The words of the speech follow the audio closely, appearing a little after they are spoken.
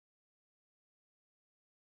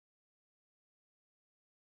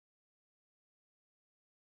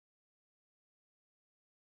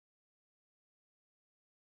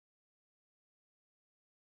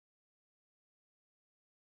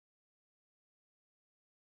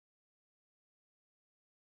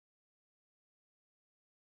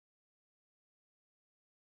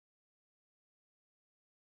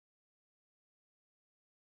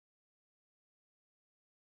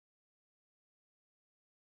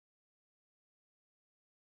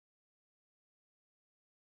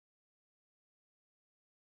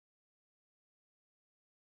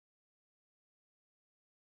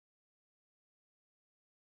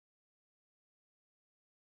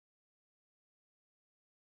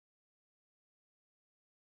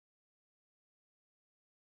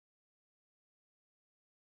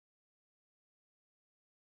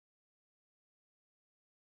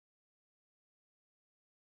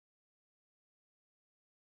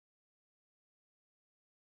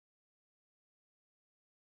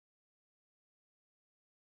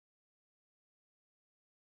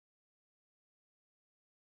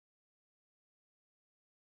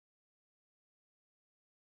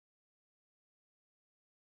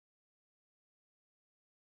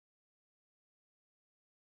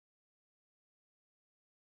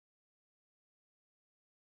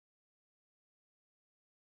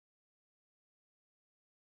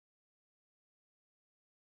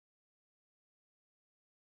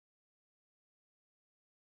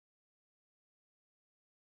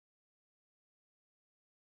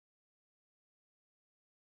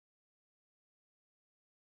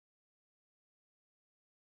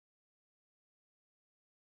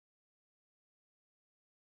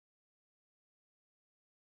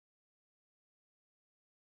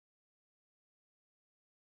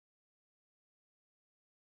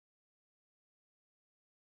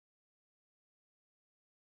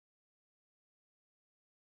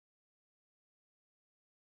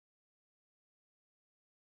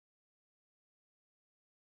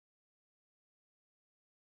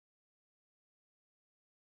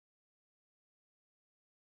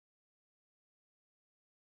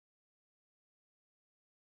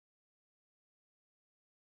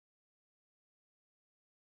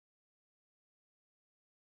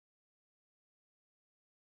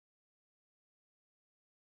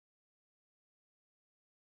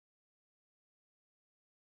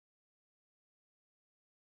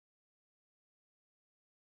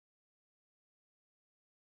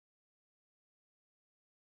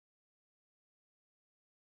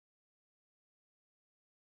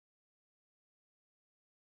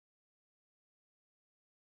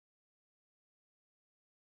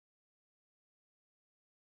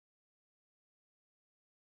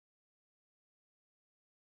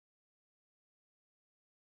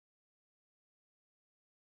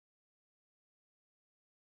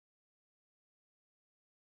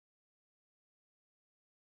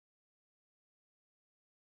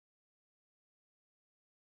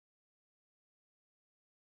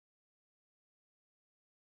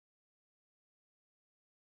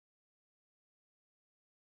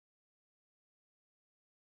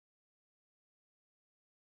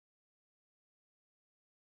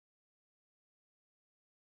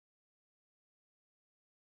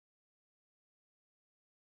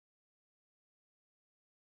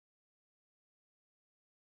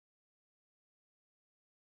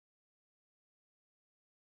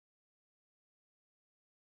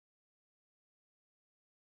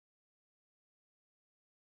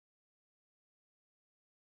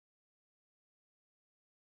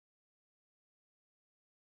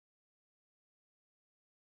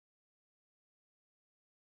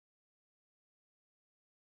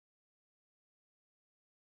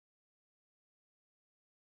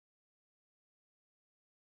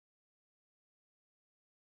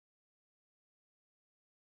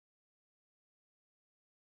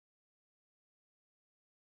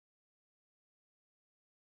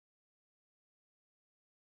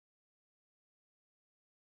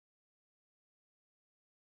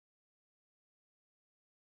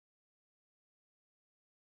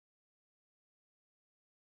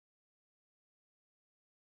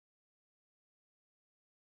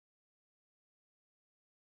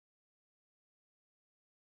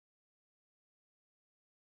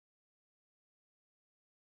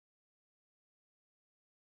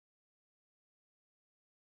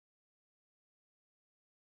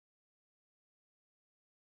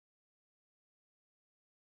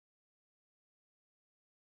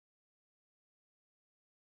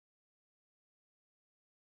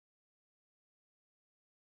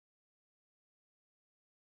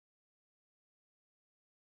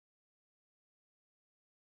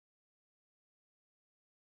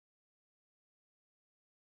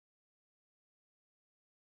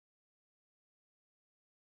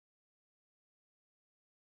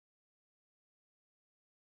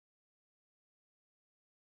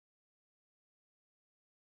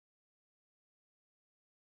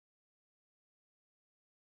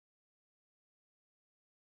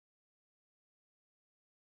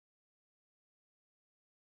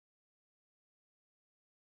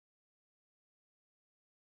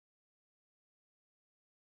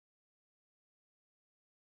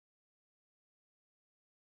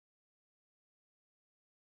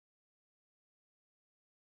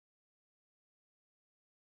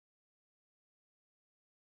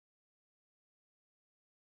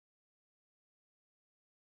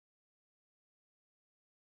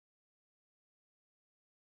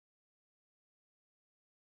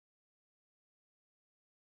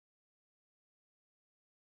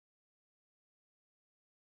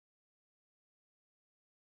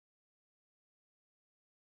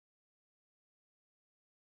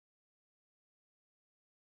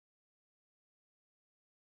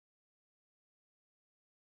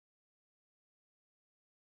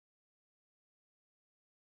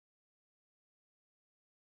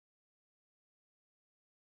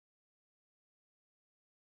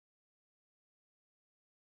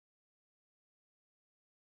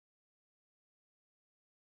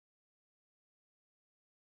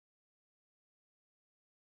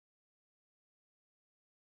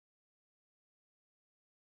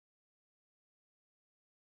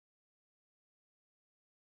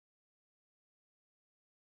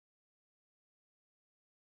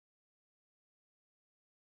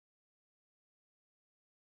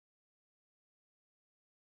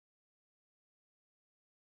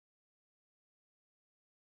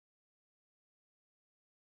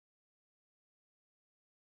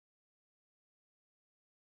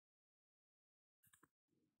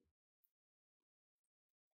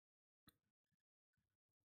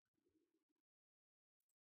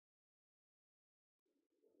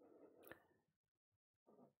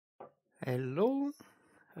Hello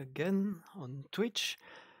again on Twitch.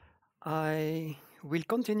 I will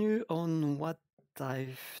continue on what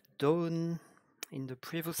I've done in the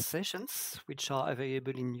previous sessions, which are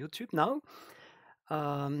available in YouTube now.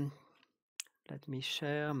 Let me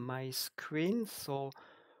share my screen. So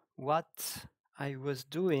what I was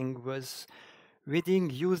doing was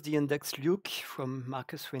reading Use the Index Luke from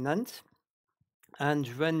Marcus Winant and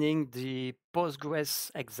running the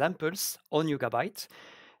Postgres examples on Yugabyte,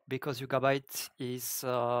 because Yugabyte is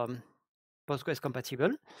Postgres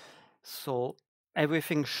compatible. So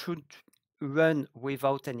everything should run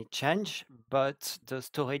without any change, but the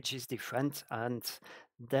storage is different, and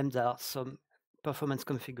then there are some performance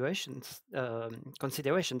configurations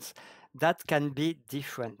considerations that can be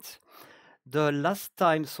different. The last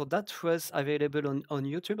time, so that was available on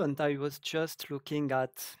YouTube, and I was just looking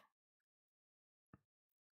at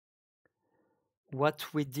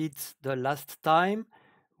what we did the last time.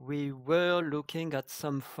 We were looking at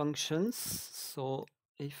some functions. So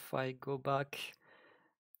if I go back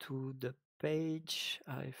to the page,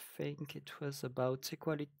 I think it was about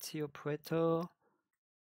equality operator,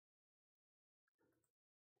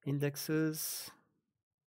 indexes.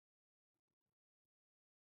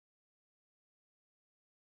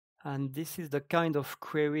 And this is the kind of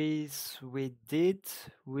queries we did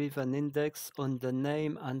with an index on the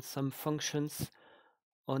name and some functions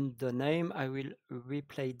on the name. I will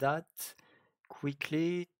replay that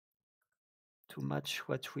quickly to match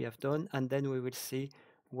what we have done, and then we will see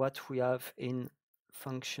what we have in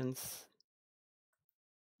functions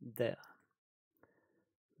there.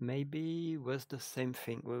 Maybe was the same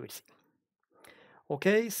thing, we will see.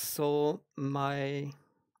 Okay, so my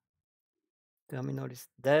terminal is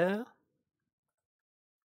there.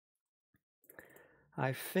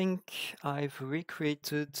 I think I've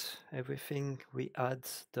recreated everything we had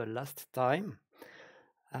the last time.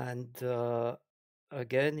 And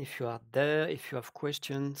again, if you are there, if you have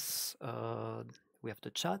questions, we have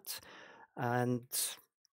the chat. And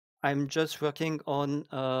I'm just working on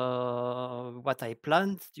what I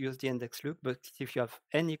planned to use the index loop, but if you have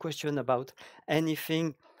any question about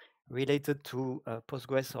anything related to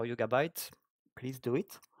Postgres or Yugabyte, please do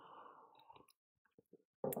it.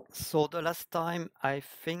 So the last time, I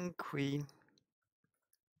think we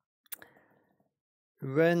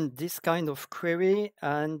run this kind of query,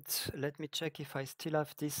 and let me check if I still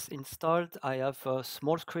have this installed. I have a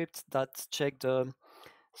small script that checked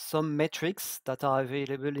some metrics that are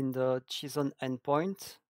available in the JSON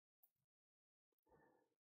endpoint.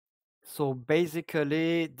 So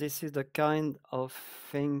basically, this is the kind of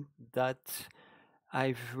thing that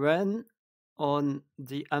I've run on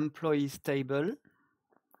the employees table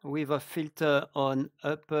with a filter on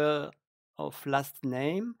upper of last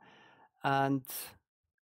name, and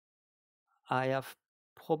I have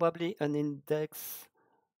probably an index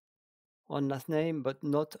on last name, but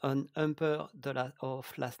not on upper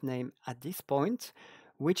of last name at this point,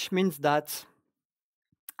 which means that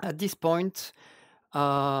at this point,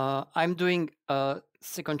 I'm doing a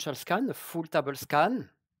sequential scan, a full table scan,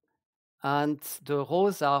 and the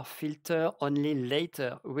rows are filtered only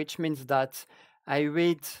later, which means that I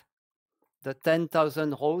read the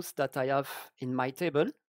 10,000 rows that I have in my table,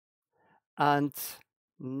 and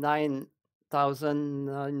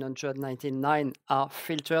 9,999 are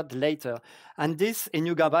filtered later. And this in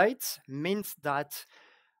Yugabyte means that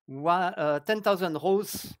 10,000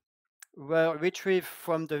 rows were retrieved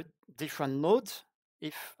from the different nodes,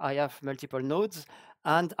 if I have multiple nodes,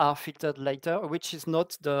 and are filtered later, which is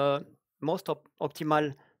not the most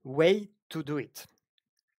optimal way to do it.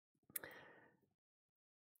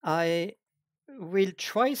 I will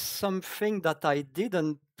try something that I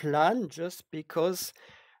didn't plan, just because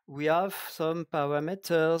we have some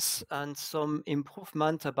parameters and some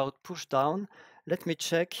improvement about push down. Let me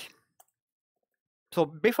check. So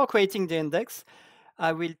before creating the index,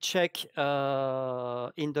 I will check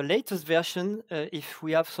in the latest version if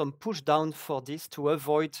we have some push down for this to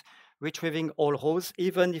avoid retrieving all rows,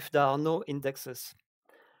 even if there are no indexes.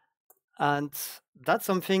 And that's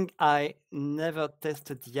something I never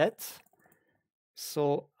tested yet.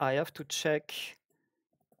 So I have to check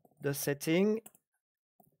the setting.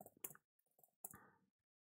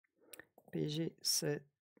 PG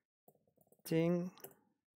setting.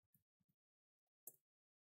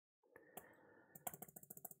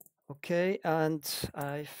 Okay, and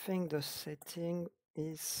I think the setting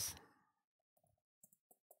is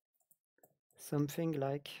something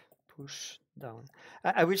like push down.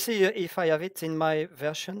 I will see if I have it in my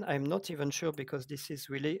version. I'm not even sure, because this is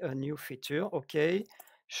really a new feature. Okay,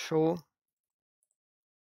 show.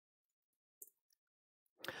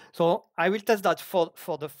 So I will test that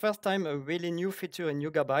for the first time, a really new feature in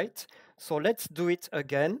Yugabyte. So let's do it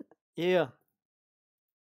again. Here,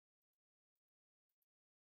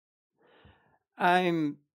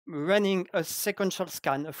 I'm running a sequential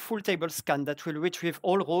scan, a full table scan that will retrieve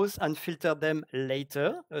all rows and filter them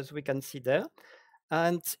later, as we can see there.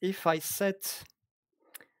 And if I set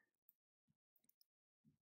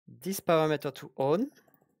this parameter to on,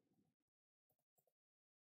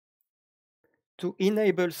 to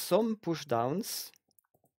enable some pushdowns,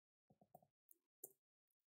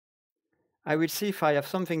 I will see if I have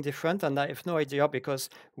something different, and I have no idea because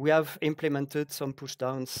we have implemented some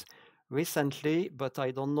pushdowns recently, but I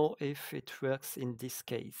don't know if it works in this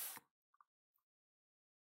case.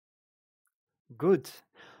 Good.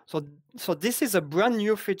 So this is a brand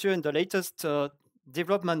new feature in the latest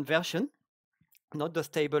development version, not the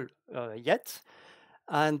stable yet.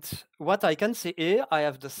 And what I can see here, I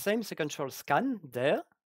have the same sequential scan there.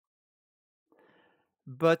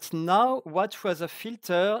 But now what was a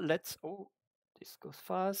filter? Oh, this goes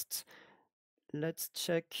fast. Let's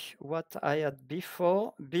check what I had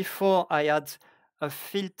before. Before I had a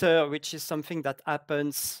filter, which is something that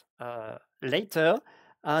happens later,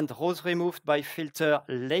 and rows removed by filter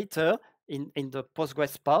later in the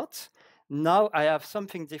Postgres part. Now I have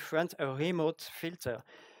something different, a remote filter.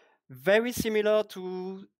 Very similar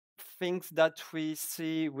to things that we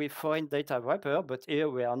see with foreign data wrapper, but here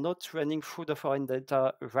we are not running through the foreign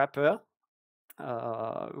data wrapper.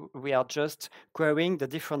 We are just querying the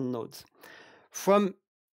different nodes. From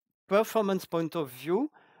performance point of view,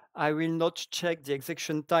 I will not check the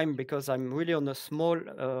execution time because I'm really on a small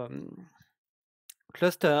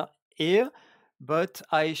cluster here, but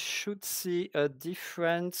I should see a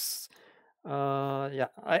difference. Yeah,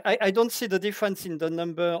 I don't see the difference in the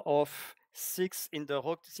number of 6 in the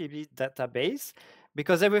YugabyteDB database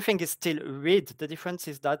because everything is still read. The difference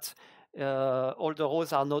is that all the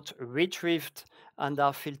rows are not retrieved and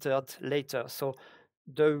are filtered later. So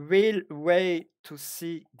the real way to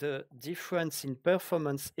see the difference in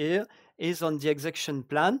performance here is on the execution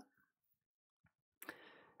plan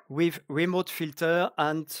with remote filter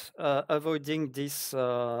and avoiding this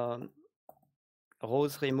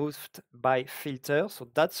rows removed by filter. So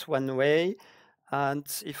that's one way. And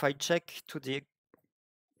if I check to the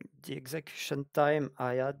execution time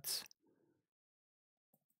I had,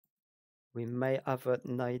 we may have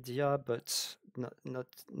an idea, but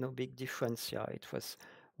no big difference here. It was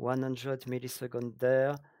 100 milliseconds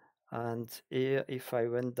there. And here, if I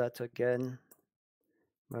run that again,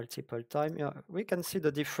 multiple time, yeah, we can see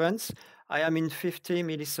the difference. I am in 50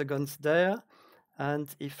 milliseconds there. And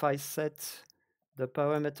if I set the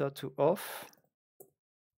parameter to off,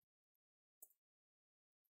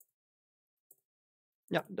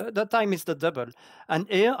 yeah, the time is the double. And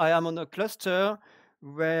here I am on a cluster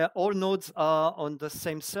where all nodes are on the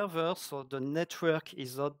same server, so the network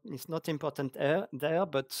is not important there,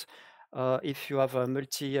 but if you have a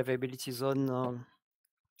multi-availability zone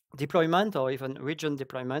deployment or even region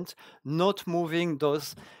deployment, not moving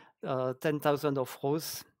those 10,000 of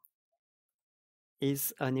rows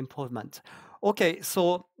is an improvement. Okay,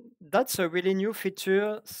 so that's a really new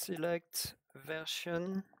feature. Select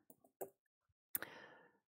version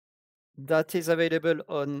that is available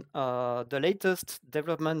on the latest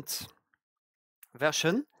development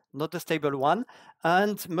version, not the stable one,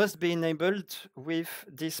 and must be enabled with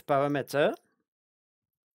this parameter.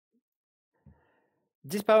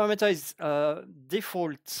 This parameter is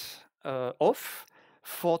default off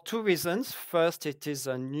for two reasons. First, it is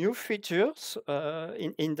a new feature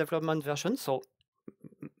in development version, so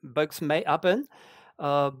bugs may happen.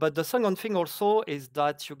 But the second thing also is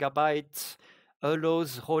that Yugabyte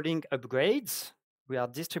allows rolling upgrades. We are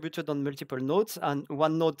distributed on multiple nodes, and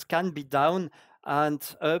one node can be down and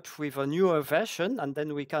up with a newer version, and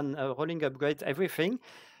then we can rolling upgrade everything.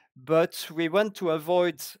 But we want to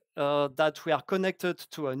avoid that we are connected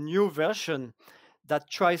to a new version that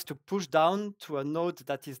tries to push down to a node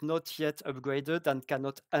that is not yet upgraded and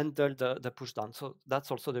cannot handle the push down. So that's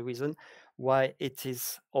also the reason why it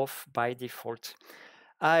is off by default.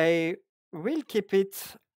 I will keep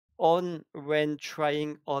it on when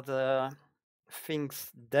trying other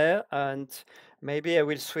things there, and maybe I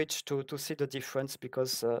will switch to see the difference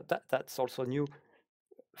because that's also new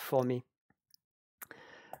for me.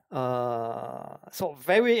 So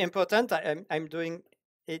very important, I'm doing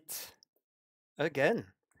it again.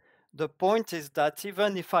 The point is that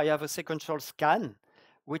even if I have a sequential scan,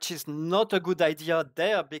 which is not a good idea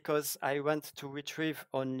there because I want to retrieve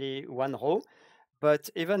only one row,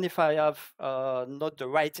 but even if I have not the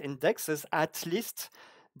right indexes, at least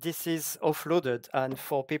this is offloaded. And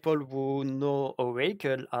for people who know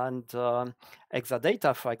Oracle and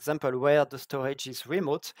Exadata, for example, where the storage is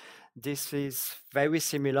remote, this is very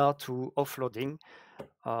similar to offloading,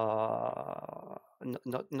 not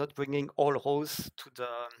bringing all rows to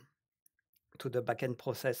the backend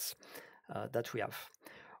process that we have.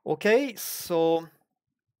 Okay, so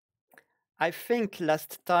I think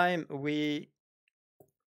last time we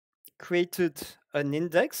created an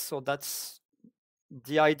index, so that's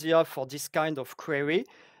the idea for this kind of query.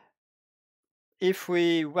 If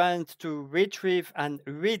we want to retrieve and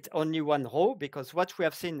read only one row, because what we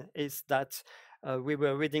have seen is that we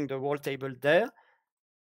were reading the whole table there.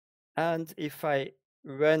 And if I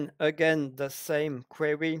run again the same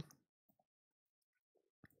query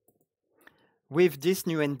with this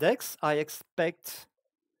new index, I expect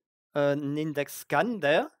an index scan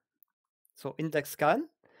there. So index scan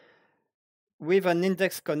with an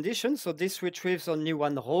index condition. So this retrieves only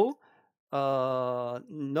one row.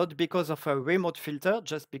 Not because of a remote filter,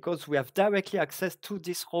 just because we have directly access to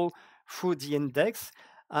this row through the index.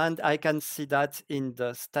 And I can see that in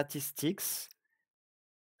the statistics.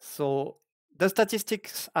 So the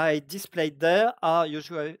statistics I displayed there are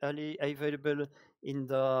usually available in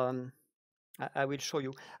the, I will show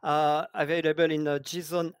you, available in the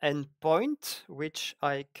JSON endpoint, which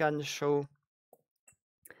I can show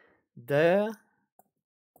there.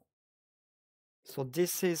 So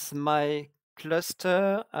this is my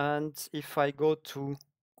cluster, and if I go to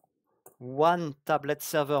one tablet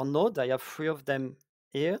server node, I have 3 of them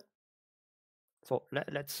here. So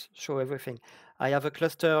let's show everything. I have a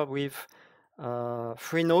cluster with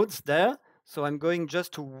 3 nodes there. So I'm going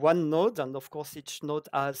just to one node, and of course each node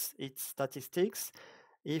has its statistics.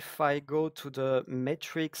 If I go to the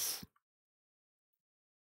metrics,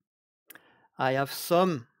 I have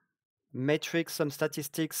some metrics, some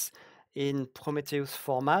statistics in Prometheus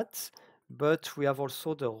format, but we have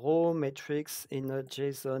also the raw metrics in a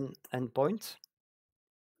JSON endpoint.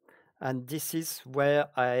 And this is where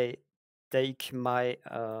I take my,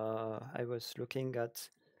 I was looking at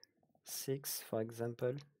 6, for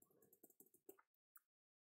example.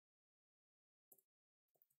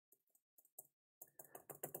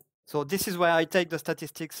 So this is where I take the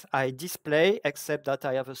statistics I display, except that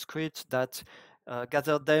I have a script that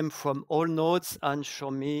gathers them from all nodes and show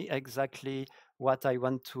me exactly what I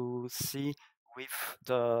want to see with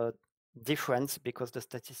the difference, because the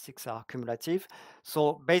statistics are cumulative.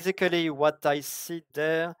 So basically what I see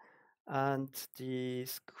there, and the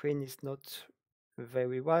screen is not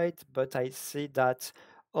very wide, but I see that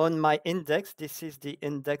on my index, this is the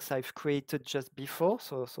index I've created just before.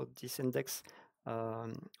 So this index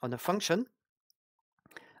on a function,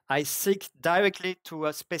 I seek directly to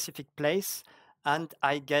a specific place, and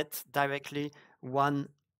I get directly one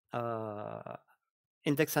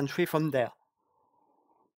index entry from there.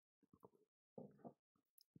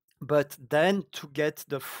 But then to get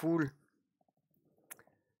the full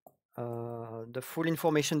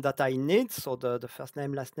information that I need, so the first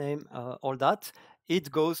name, last name, all that,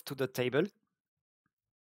 it goes to the table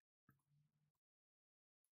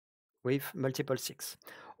with multiple 6.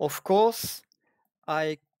 Of course,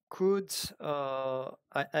 I could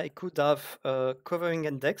have a covering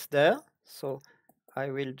index there. So I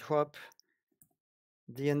will drop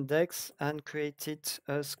the index and create it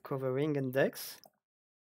as covering index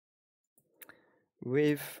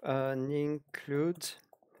with an include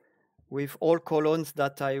with all columns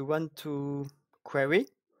that I want to query.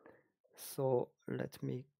 So let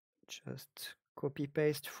me just copy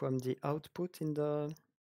paste from the output in the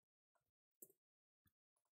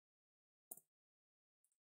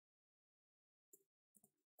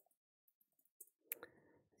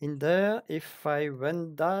in there. If I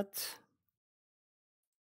run that,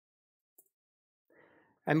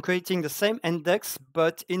 I'm creating the same index,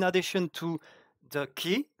 but in addition to the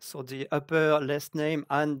key, so the upper last name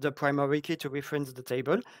and the primary key to reference the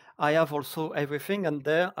table, I have also everything, and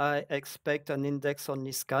there I expect an index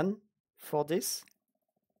only scan for this.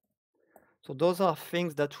 So those are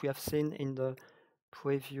things that we have seen in the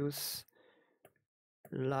previous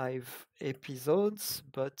live episodes,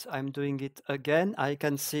 but I'm doing it again. I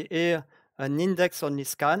can see here an index only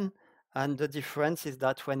scan, and the difference is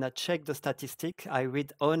that when I check the statistic, I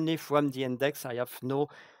read only from the index. I have no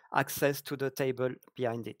access to the table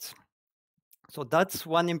behind it. So that's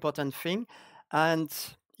one important thing. And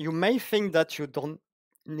you may think that you don't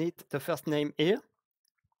need the first name here,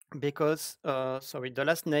 because, the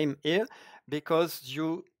last name here, because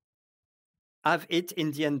you have it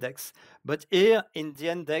in the index. But here in the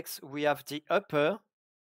index, we have the upper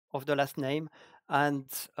of the last name, and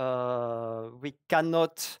we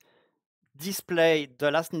cannot display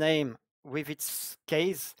the last name with its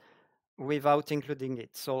case without including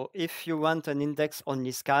it. So if you want an index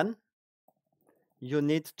only scan, you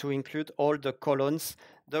need to include all the columns,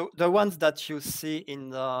 the ones that you see in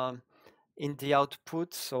the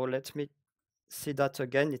output. So let me see that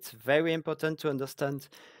again. It's very important to understand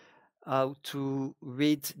how to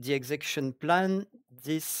read the execution plan.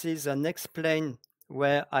 This is an explain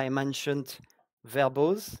where I mentioned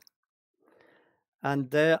verbose.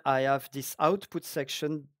 And there I have this output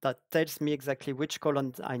section that tells me exactly which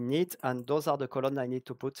column I need. And those are the columns I need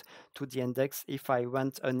to put to the index if I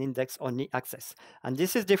want an index-only access. And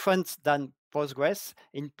this is different than Postgres.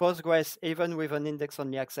 In Postgres, even with an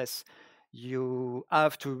index-only access, you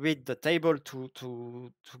have to read the table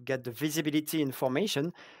to get the visibility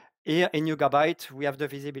information. Here in Yugabyte, we have the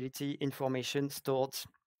visibility information stored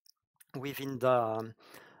within the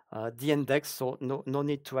index, so no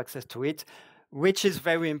need to access to it, which is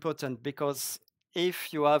very important because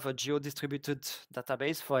if you have a geo-distributed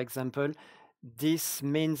database, for example, this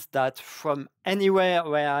means that from anywhere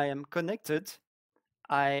where I am connected,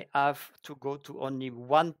 I have to go to only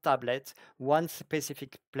one tablet, one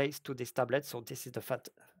specific place to this tablet. So this is the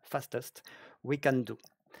fastest we can do.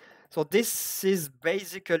 So this is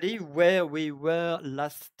basically where we were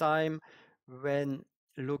last time when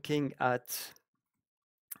looking at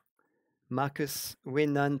Marcus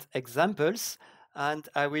Winand examples, and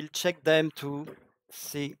I will check them to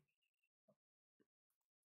see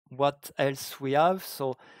what else we have.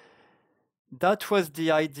 So that was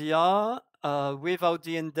the idea. Without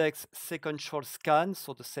the index sequential scan,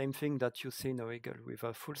 so the same thing that you see in Oracle with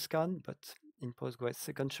a full scan, but in Postgres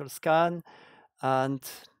sequential scan, and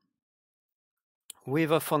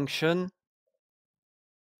with a function.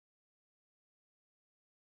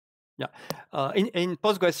 Yeah, in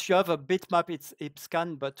Postgres you have a bitmap, it's heap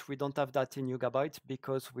scan, but we don't have that in Yugabyte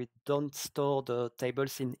because we don't store the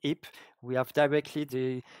tables in heap. We have directly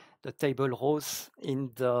the table rows in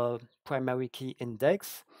the primary key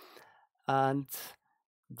index. And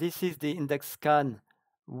this is the index scan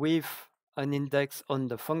with an index on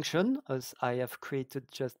the function as I have created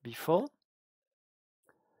just before.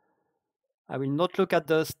 I will not look at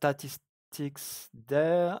the statistics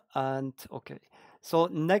there. And okay, so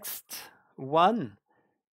next one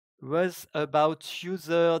was about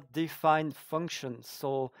user-defined functions.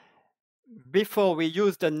 So before we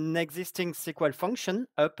used an existing SQL function,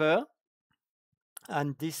 upper,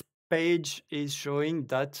 and this page is showing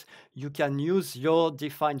that you can use your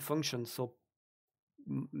defined function. So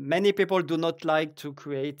many people do not like to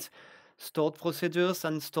create stored procedures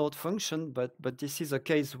and stored function, but this is a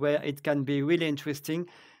case where it can be really interesting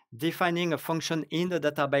defining a function in the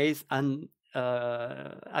database and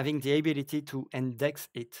having the ability to index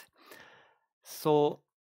it. So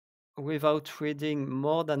without reading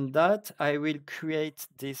more than that, I will create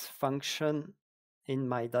this function in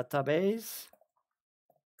my database.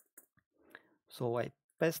 So I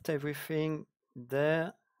paste everything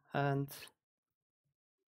there and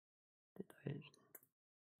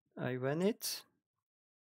I run it.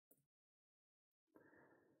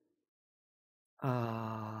 I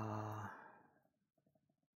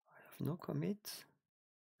have no commit.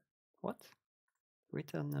 What?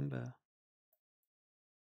 Return number.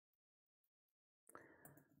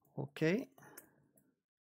 Okay.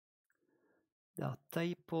 There are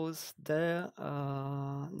typos there.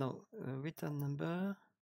 No, return number.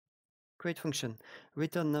 Create function.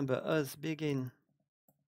 Return number as begin.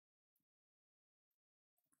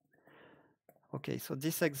 Okay, so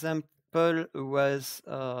this example was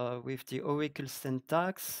with the Oracle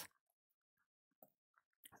syntax.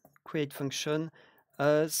 Create function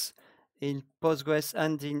as in Postgres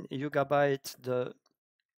and in Yugabyte, the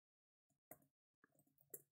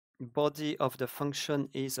body of the function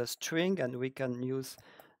is a string, and we can use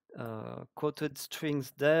quoted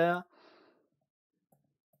strings there.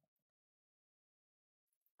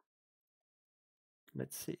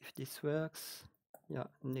 Let's see if this works. Yeah,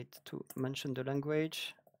 need to mention the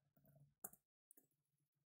language.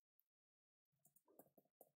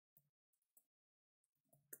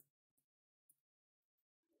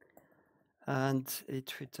 And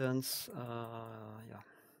it returns, yeah,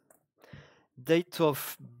 date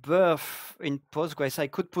of birth in Postgres. I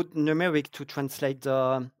could put numeric to translate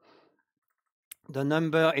the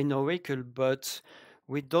number in Oracle, but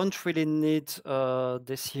we don't really need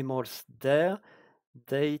decimals there.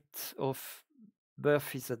 Date of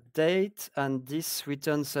birth is a date, and this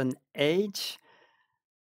returns an age.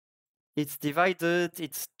 It's divided,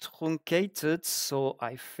 it's truncated, so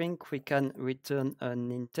I think we can return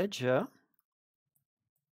an integer.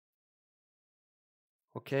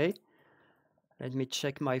 Okay, Let me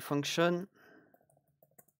check my function.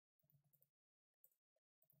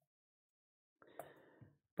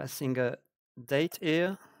 Passing a date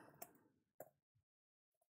here.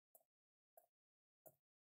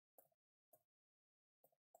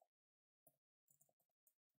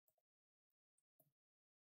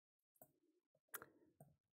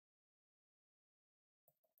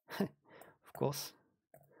 Of course,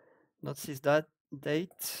 notice that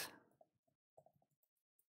date.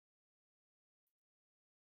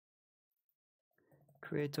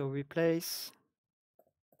 Create or replace.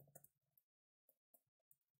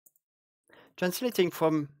 Translating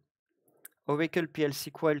from Oracle PL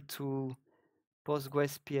SQL to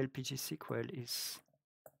Postgres PLPG SQL is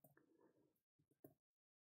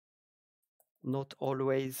not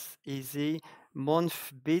always easy.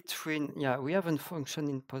 Month between, yeah, we have a function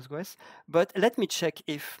in Postgres, but let me check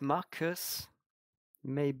if Marcus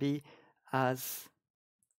maybe has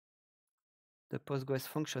the Postgres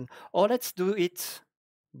function, or let's do it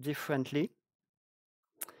differently.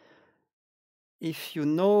 If you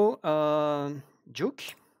know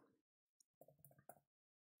Juke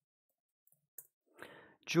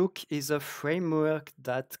is a framework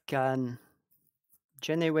that can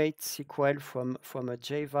generate SQL from a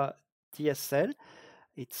Java DSL.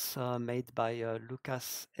 It's made by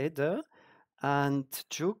Lucas Eder, and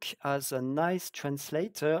Juke has a nice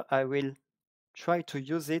translator. I will try to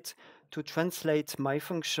use it to translate my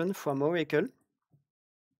function from Oracle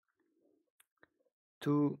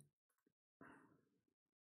to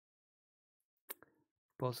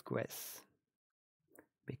Postgres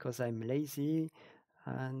because I'm lazy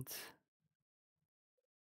and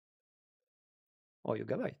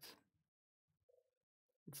Yugabyte.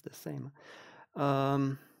 It's the same.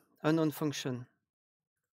 Unknown function.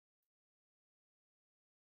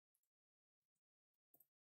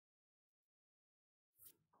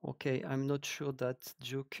 Okay, I'm not sure that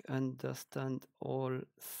Juke understand all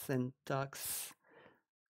syntax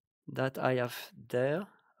that I have there.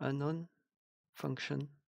 Unknown function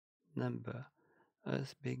number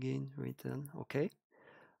as begin return. Okay.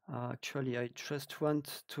 Actually, I just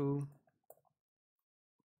want to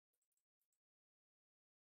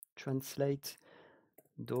translate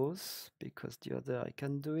those because the other I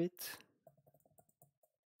can do it.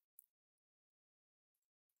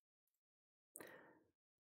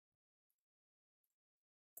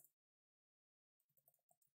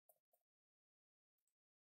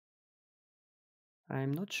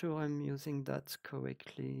 I'm not sure I'm using that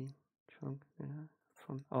correctly.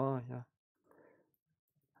 Oh yeah,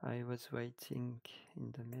 I was waiting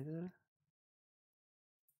in the middle.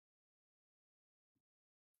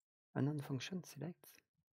 Unknown function select.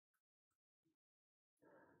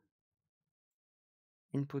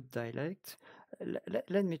 Input dialect.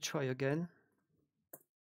 Let me try again.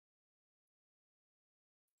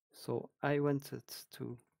 So I wanted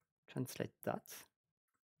to translate that.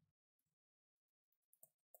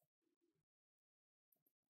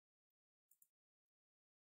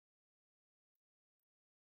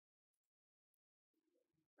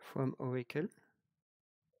 From Oracle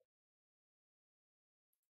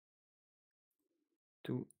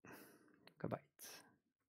to Yugabyte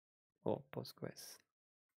or Postgres.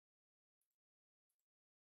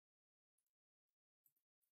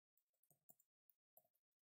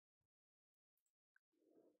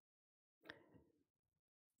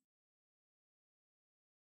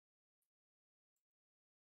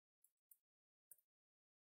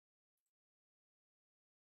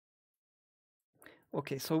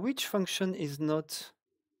 Okay, so which function is not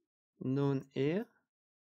known here?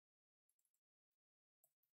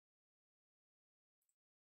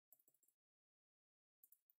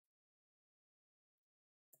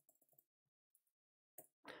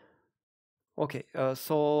 Okay,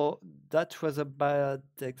 so that was a bad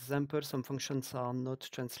example. Some functions are not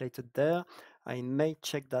translated there. I may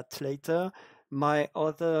check that later. My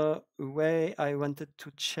other way, I wanted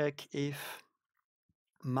to check if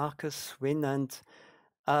Marcus Winand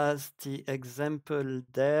has the example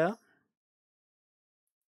there.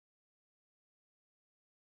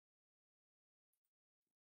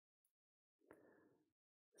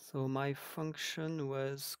 So my function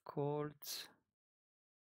was called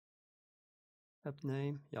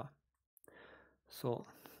upname, yeah. So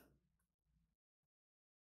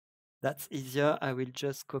that's easier. I will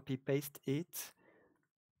just copy paste it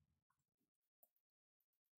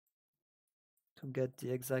to get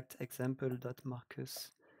the exact example that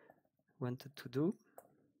Marcus wanted to do.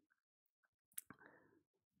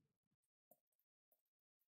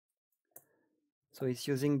 So it's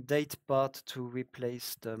using date part to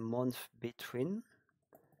replace the month between,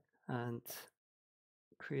 and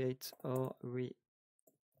create or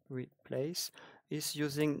replace is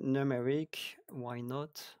using numeric. Why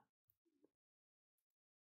not?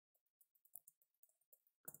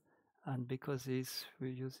 And because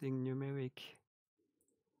we're using numeric,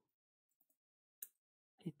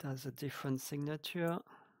 it has a different signature.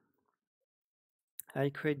 I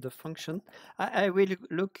create the function. I will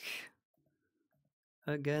look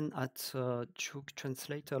again at Juke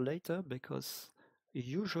Translator later because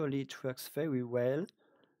usually it works very well.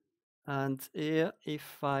 And here,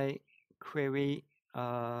 if I query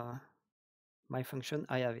my function,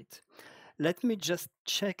 I have it. Let me just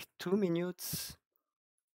check 2 minutes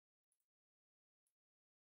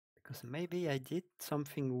because maybe I did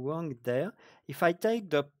something wrong there. If I take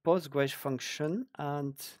the Postgres function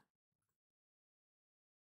and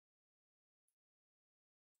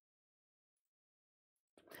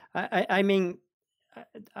I mean,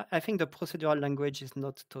 I think the procedural language is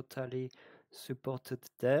not totally supported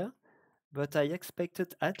there, but I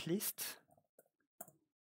expected at least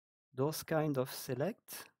those kind of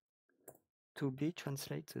select to be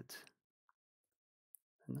translated.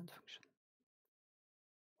 Not function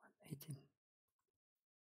 118.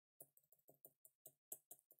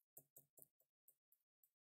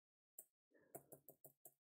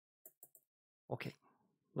 Okay,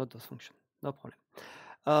 not those function, no problem.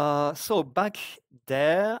 So back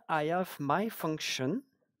there, I have my function.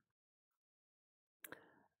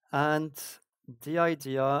 And the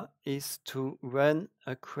idea is to run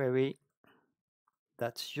a query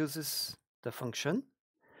that uses the function.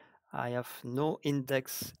 I have no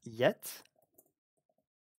index yet.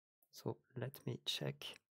 So let me check.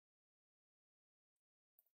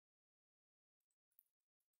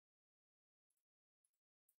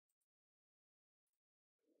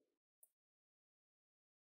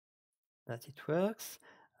 That it works.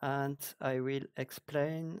 And I will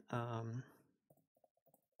explain.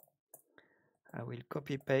 I will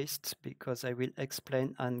copy paste because I will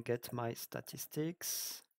explain and get my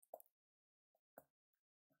statistics.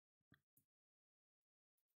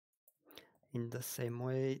 In the same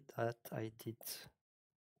way that I did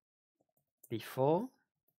before.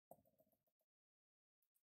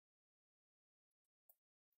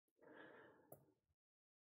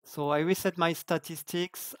 So I reset my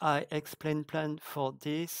statistics. I explain plan for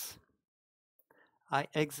this. I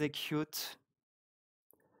execute.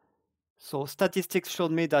 So statistics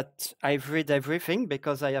showed me that I've read everything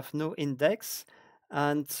because I have no index.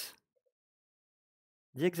 And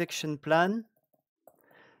the execution plan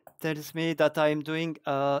tells me that I'm doing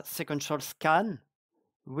a sequential scan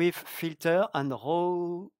with filter and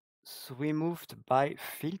rows removed by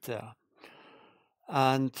filter.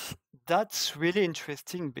 And that's really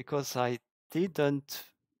interesting because I didn't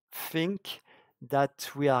think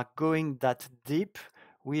that we are going that deep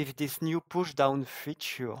with this new push down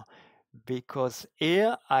feature, because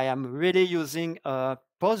here I am really using a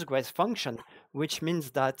Postgres function, which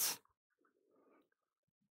means that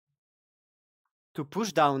to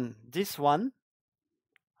push down this one,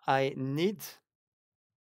 I need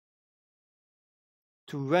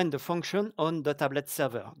to run the function on the tablet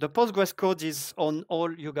server. The Postgres code is on all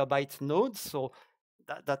Yugabyte nodes, so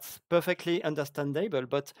that's perfectly understandable,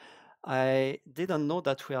 but I didn't know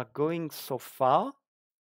that we are going so far,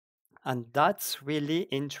 and that's really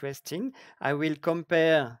interesting. I will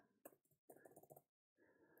compare.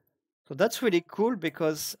 So that's really cool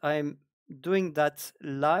because I'm doing that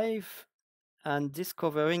live and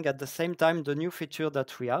discovering at the same time the new feature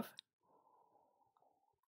that we have.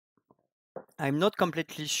 I'm not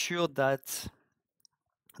completely sure that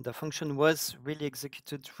the function was really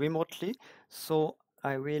executed remotely, so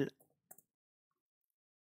I will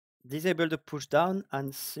disable the push down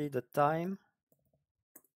and see the time.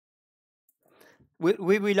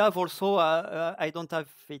 We will have also, I don't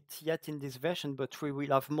have it yet in this version, but we will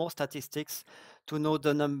have more statistics to know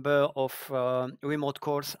the number of remote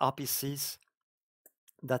calls, RPCs,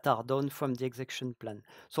 that are done from the execution plan.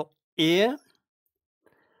 So here,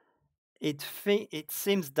 it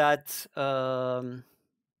seems that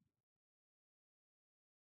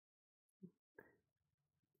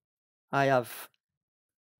I have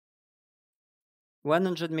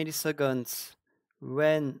 100 milliseconds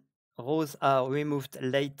when rows are removed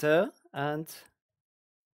later, and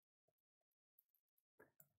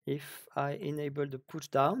if I enable the push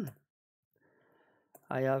down,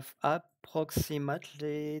 I have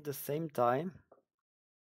approximately the same time.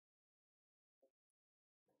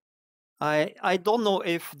 I don't know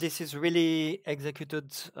if this is really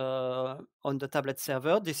executed on the tablet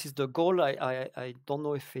server. This is the goal. I don't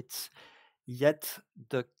know if it's yet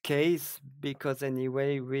the case, because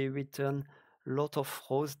anyway, we return a lot of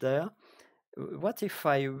rows there. What if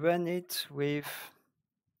I run it with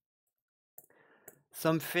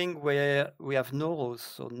something where we have no rows,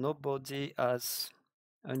 so nobody has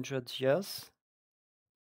 100 years,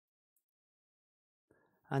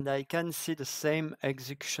 and I can see the same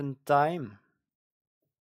execution time.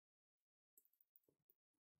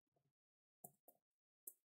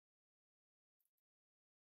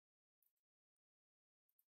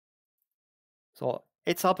 So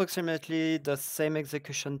it's approximately the same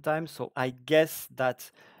execution time. So I guess that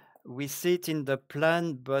we see it in the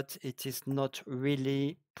plan, but it is not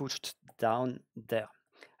really pushed down there.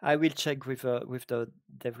 I will check with the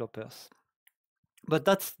developers. But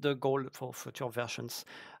that's the goal for future versions,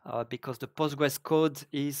 because the Postgres code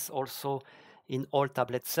is also in all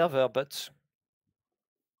tablet server, but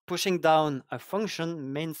pushing down a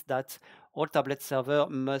function means that all tablet server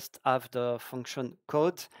must have the function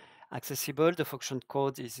code accessible. The function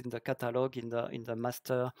code is in the catalog in the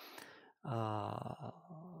master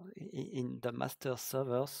in the master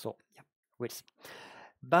server. So yeah, we'll see.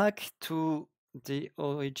 Back to the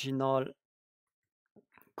original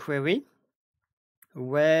query,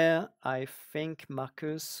 where I think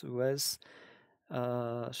Marcus was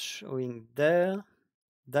showing there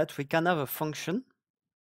that we can have a function.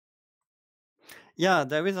 Yeah,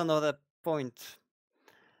 there is another point.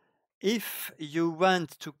 If you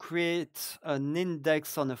want to create an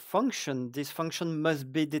index on a function, this function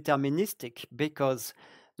must be deterministic because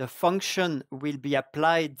the function will be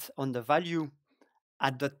applied on the value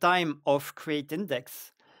at the time of create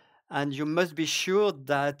index. And you must be sure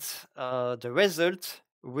that the result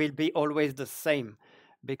will be always the same.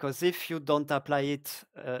 Because if you don't apply it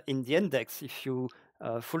in the index, if you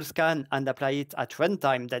full scan and apply it at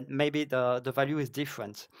runtime, then maybe the value is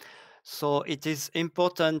different. So it is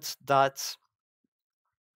important that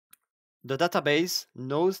the database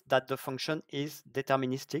knows that the function is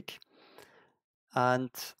deterministic. And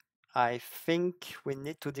I think we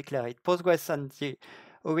need to declare it. Postgres and the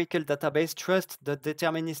Oracle database trust the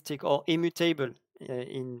deterministic or immutable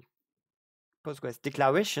in Postgres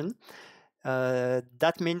declaration.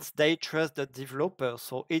 That means they trust the developer.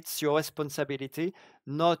 So it's your responsibility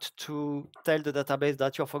not to tell the database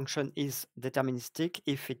that your function is deterministic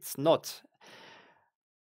if it's not.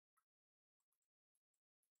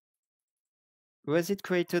 Was it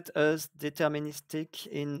created as deterministic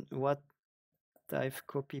in what I've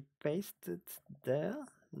copy pasted there?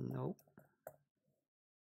 No.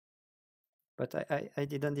 But I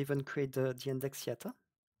didn't even create the index yet. Huh?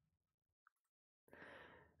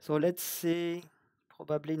 So let's see,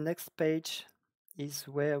 probably next page is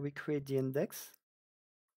where we create the index.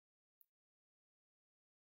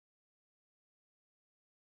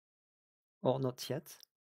 Or not yet.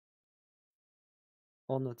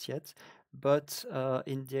 Or not yet. But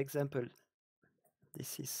in the example,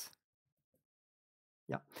 this is,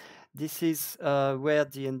 yeah, this is where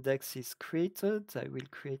the index is created. I will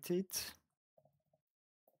create it.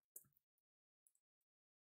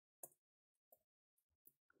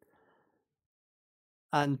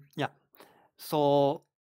 And yeah, so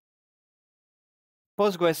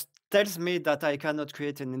Postgres tells me that I cannot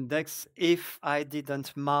create an index if I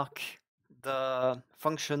didn't mark the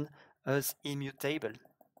function as immutable.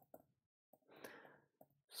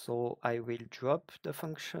 So I will drop the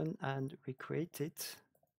function and recreate it.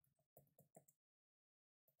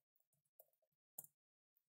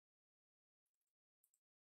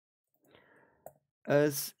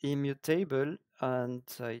 As immutable, and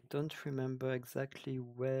I don't remember exactly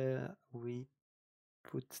where we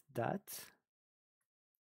put that.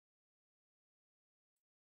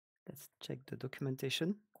 Let's check the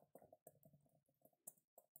documentation.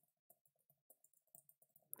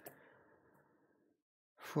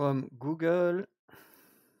 From Google,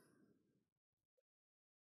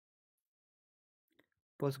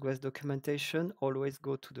 Postgres documentation, always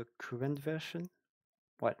go to the current version.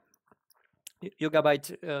 Well,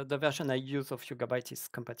 Yugabyte, the version I use of Yugabyte is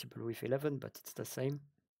compatible with 11, but it's the same.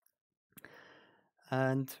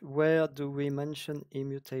 And where do we mention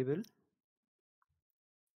immutable?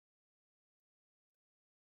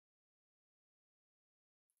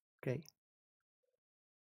 Okay.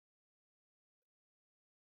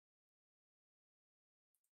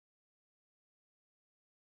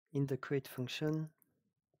 In the create function.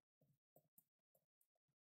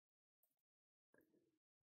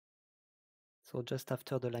 So just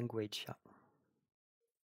after the language, yeah.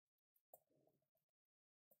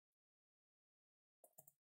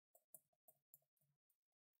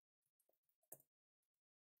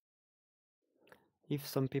 If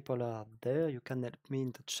some people are there, you can help me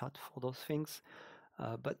in the chat for those things.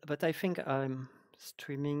 But I think I'm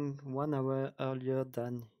streaming 1 hour earlier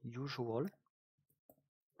than usual.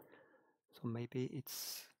 So maybe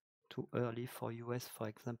it's too early for US, for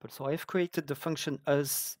example. So I've created the function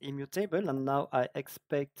as immutable, and now I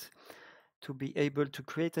expect to be able to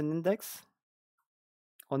create an index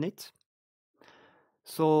on it.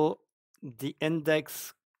 So the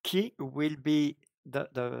index key will be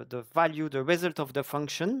the value, the result of the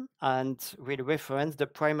function, and will reference the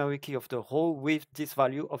primary key of the row with this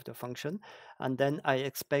value of the function. And then I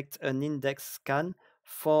expect an index scan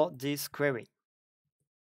for this query.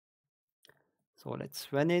 So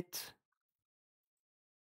let's run it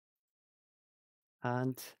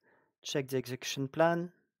and check the execution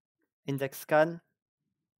plan, index scan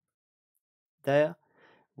there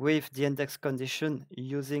with the index condition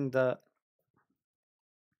using the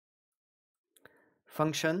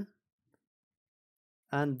function,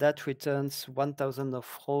 and that returns 1000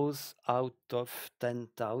 of rows out of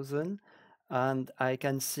 10,000. And I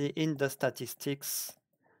can see in the statistics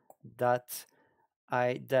that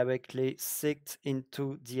I directly seeked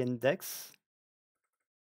into the index.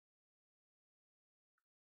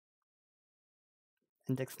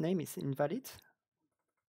 Index name is invalid.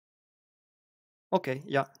 Okay,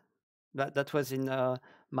 yeah, that was in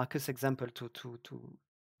Marcus' example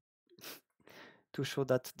to show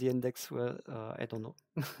that the index were I don't know.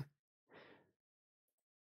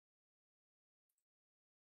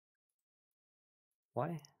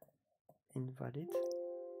 Why invalid?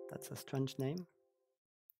 That's a strange name.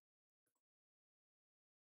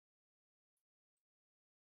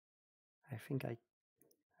 I think I've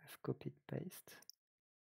copied paste.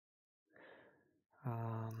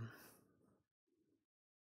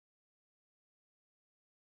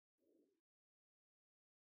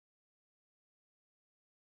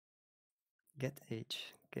 Get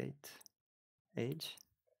age.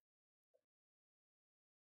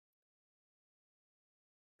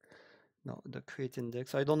 No, the create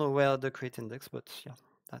index. I don't know where the create index, but yeah,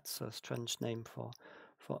 that's a strange name for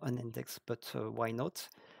an index, but why not?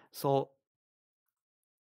 So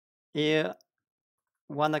here,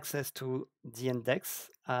 one access to the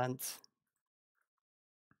index and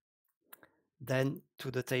then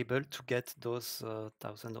to the table to get those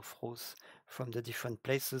 1000 of rows from the different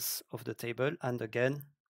places of the table. And again,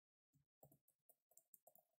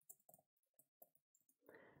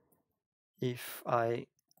 if I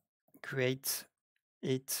create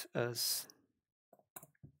it as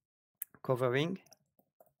covering,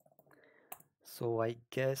 so I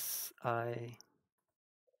guess I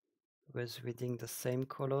was reading the same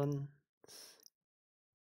column.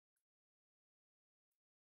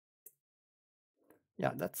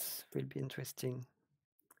 Yeah, that will be interesting.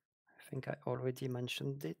 I think I already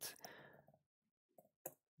mentioned it,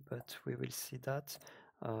 but we will see that.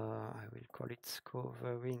 I will call it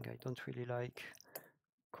covering. I don't really like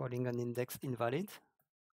calling an index invalid.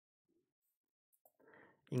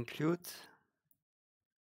 Include.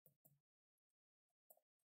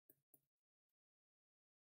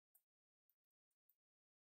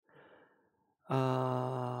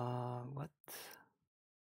 What?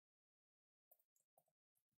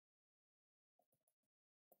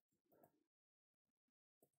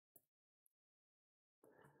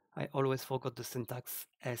 I always forgot the syntax,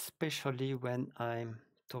 especially when I'm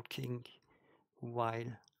talking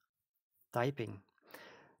while typing.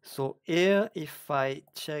 So here, if I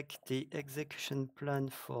check the execution plan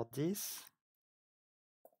for this,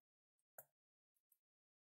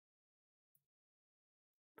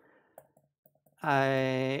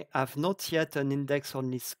 I have not yet an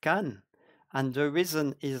index-only scan. And the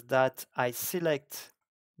reason is that I select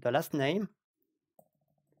the last name.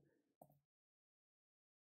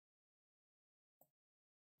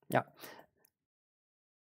 Yeah.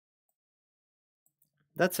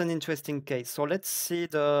 That's an interesting case. So let's see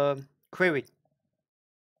the query.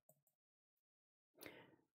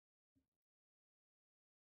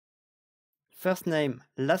 First name,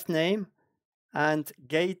 last name, and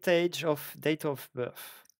gate age of date of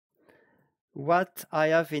birth. What I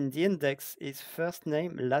have in the index is first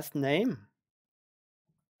name, last name,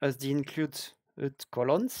 as the include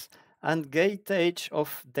columns, and gate age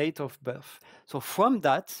of date of birth. So from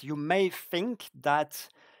that, you may think that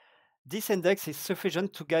this index is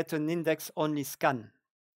sufficient to get an index-only scan,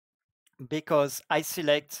 because I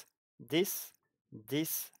select this,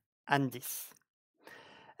 this, and this.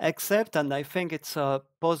 Except, and I think it's a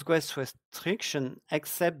Postgres restriction,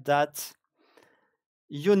 except that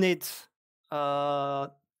you need, at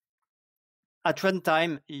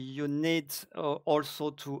runtime, you need also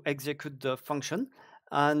to execute the function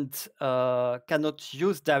and cannot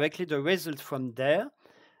use directly the result from there.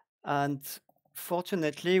 And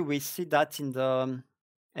fortunately, we see that in the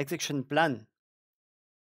execution plan.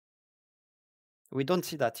 We don't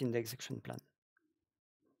see that in the execution plan.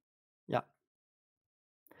 Yeah.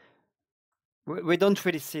 We don't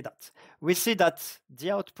really see that. We see that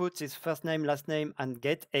the output is first name, last name, and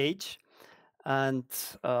get age. And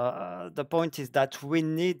the point is that we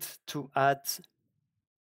need to add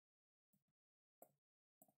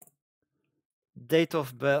date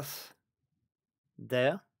of birth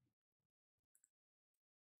there.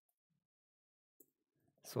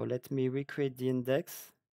 So let me recreate the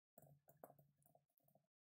index.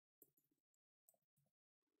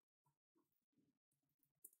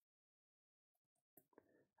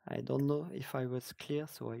 I don't know if I was clear,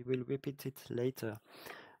 so I will repeat it later.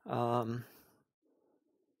 The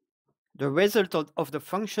result of the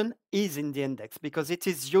function is in the index because it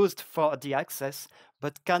is used for the access,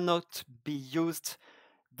 but cannot be used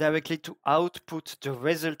directly to output the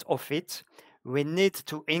result of it. We need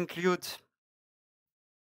to include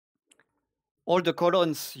all the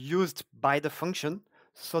colons used by the function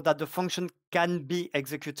so that the function can be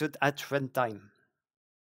executed at runtime.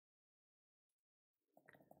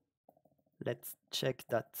 Let's check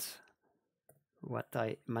that what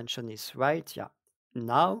I mentioned is right. Yeah.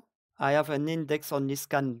 Now I have an index only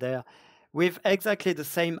scan there with exactly the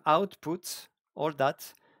same output, all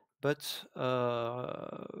that, but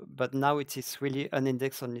now it is really an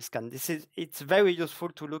index only scan. It's very useful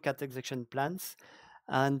to look at execution plans,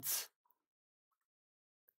 and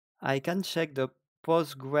I can check the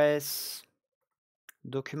Postgres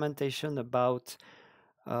documentation about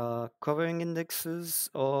covering indexes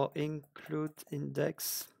or include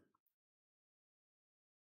index.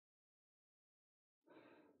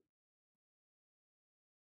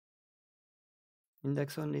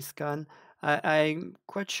 Index only scan. I'm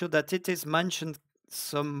quite sure that it is mentioned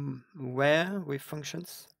somewhere with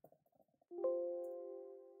functions.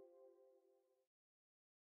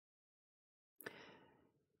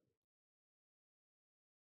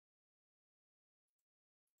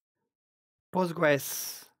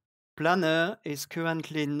 Postgres Planner is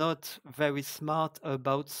currently not very smart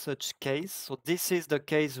about such case. So this is the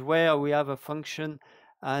case where we have a function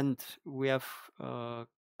and we have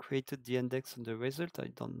created the index on the result. I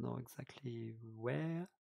don't know exactly where.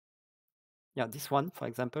 Yeah, this one, for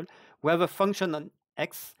example. We have a function on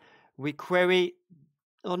X. We query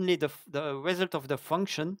only the result of the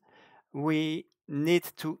function. We need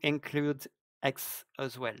to include X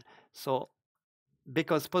as well. So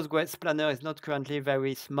because Postgres Planner is not currently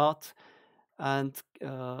very smart, and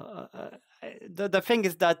the thing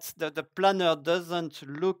is that the planner doesn't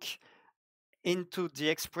look into the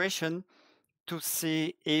expression to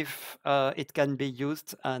see if it can be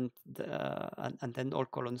used, and then all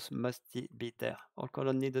columns must be there. All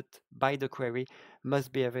columns needed by the query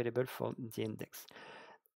must be available for the index.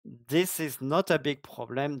 This is not a big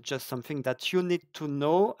problem, just something that you need to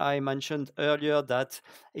know. I mentioned earlier that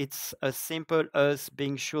it's as simple as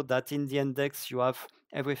being sure that in the index you have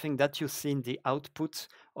everything that you see in the output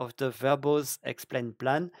of the verbose explain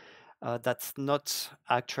plan. That's not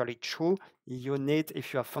actually true. You need,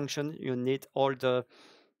 if you have function, you need all the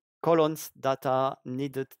columns that are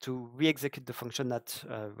needed to re-execute the function at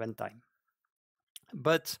runtime.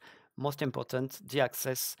 But most important, the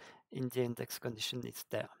access in the index condition is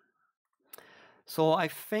there. So I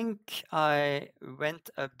think I went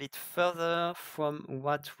a bit further from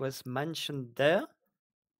what was mentioned there.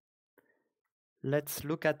 Let's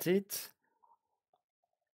look at it.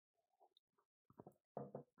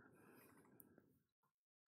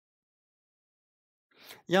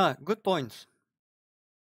 Yeah, good point.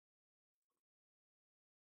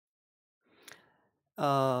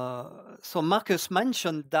 So Marcus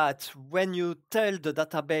mentioned that when you tell the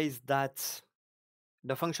database that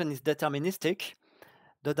the function is deterministic,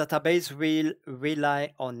 the database will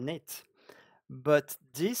rely on it. But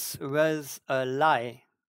this was a lie.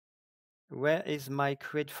 Where is my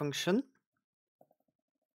create function?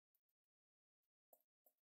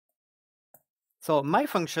 So my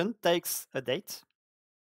function takes a date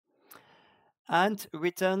and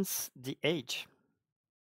returns the age.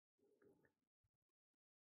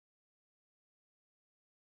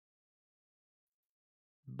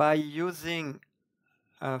 By using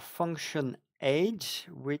a function age,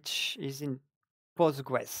 which is in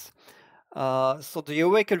Postgres. So the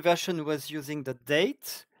Oracle version was using the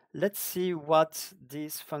date. Let's see what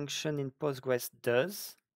this function in Postgres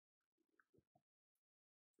does.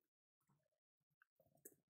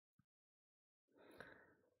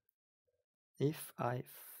 If I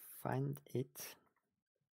find it.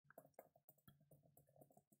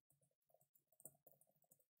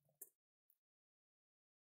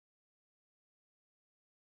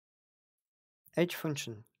 age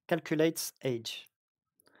function calculates age.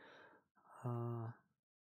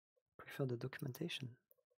 Prefer the documentation.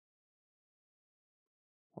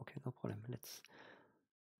 Okay, no problem. Let's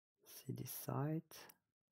see this site.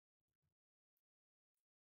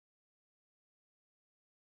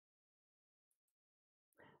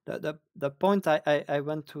 The point I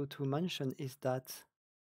want to mention is that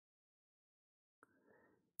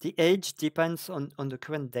the age depends on the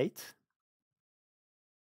current date.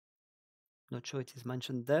 Not sure it is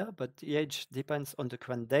mentioned there, but the age depends on the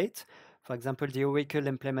current date. For example, the Oracle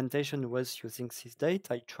implementation was using this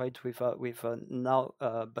date. I tried with now,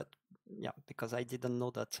 but yeah, because I didn't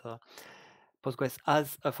know that Postgres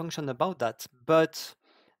has a function about that. But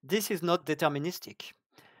this is not deterministic,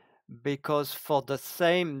 because for the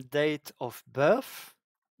same date of birth,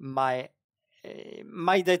 my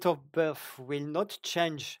date of birth will not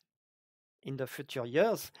change in the future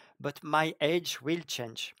years, but my age will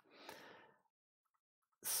change.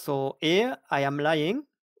 So here I am lying.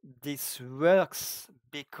 This works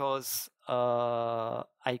because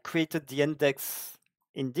I created the index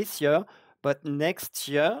in this year, but next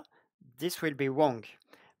year this will be wrong,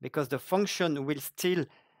 because the function will still,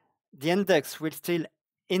 the index will still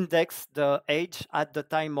index the age at the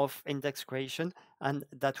time of index creation, and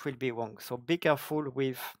that will be wrong. So be careful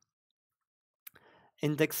with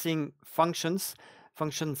indexing functions.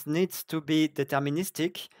 Functions needs to be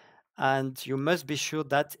deterministic, and you must be sure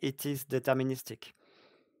that it is deterministic.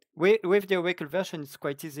 With the Oracle version, it's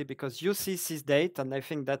quite easy, because you see this date, and I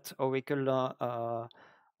think that Oracle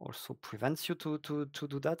also prevents you to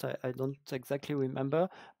do that. I don't exactly remember,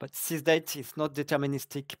 but this date is not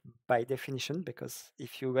deterministic by definition, because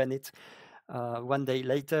if you run it one day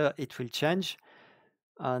later, it will change.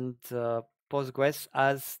 And Postgres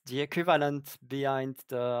has the equivalent behind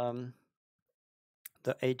the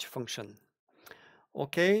age function.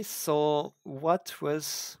 Okay, so what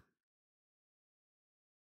was...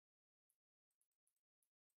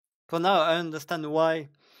 For now, I understand why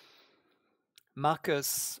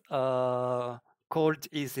Marcus called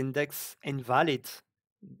his index invalid.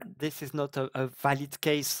 This is not a valid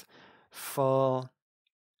case for...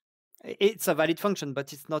 It's a valid function,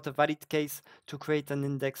 but it's not a valid case to create an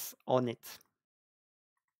index on it.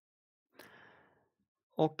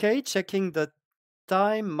 Okay, checking the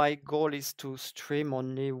time. My goal is to stream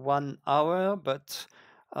only 1 hour, but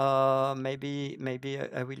maybe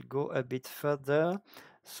I will go a bit further.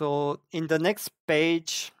 So in the next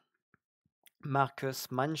page,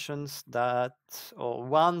 Marcus mentions that, or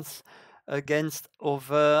warns against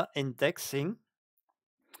over indexing.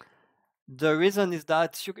 The reason is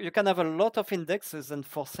that you can have a lot of indexes, and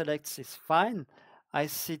for selects is fine. I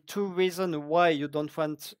see 2 reasons why you don't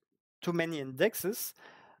want too many indexes.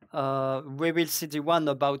 We will see the one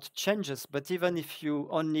about changes, but even if you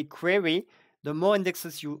only query, the more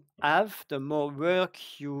indexes you have, the more work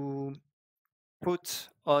you put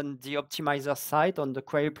on the optimizer side, on the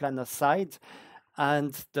query planner side,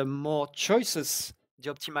 and the more choices the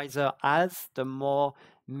optimizer has, the more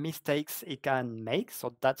mistakes it can make.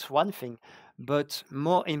 So that's one thing. But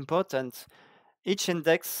more important, each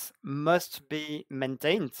index must be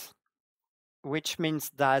maintained, which means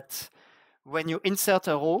that when you insert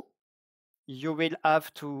a row, you will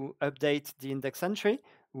have to update the index entry.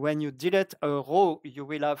 When you delete a row, you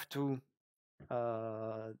will have to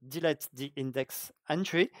delete the index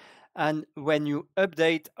entry. And when you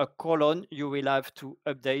update a column, you will have to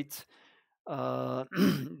update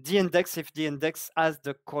the index if the index has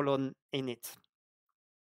the column in it.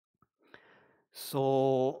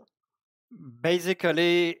 So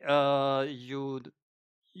basically,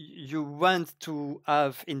 you want to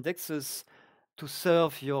have indexes to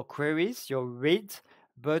serve your queries, your read,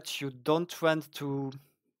 but you don't want to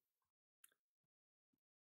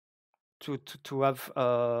have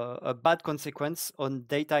a bad consequence on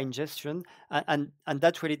data ingestion, and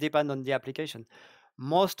that really depends on the application.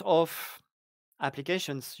 Most of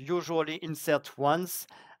applications usually insert once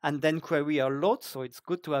and then query a lot, so it's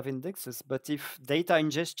good to have indexes. But if data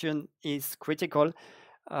ingestion is critical,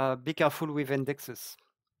 be careful with indexes.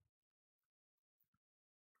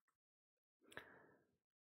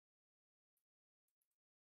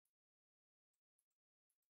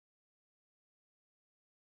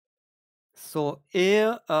 So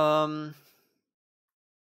here, yeah,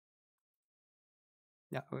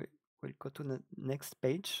 we'll go to the next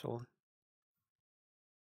page,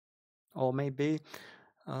 or maybe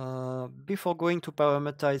before going to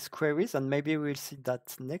parameterize queries, and maybe we'll see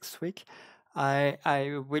that next week, I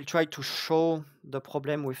will try to show the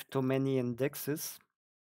problem with too many indexes.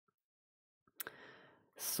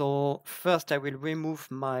 So first I will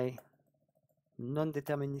remove my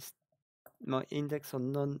non-deterministic index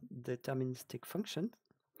on non-deterministic function.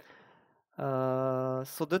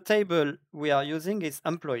 So the table we are using is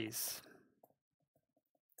employees.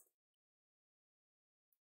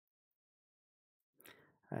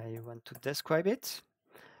 I want to describe it.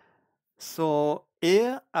 So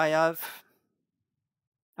here I have,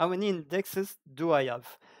 how many indexes do I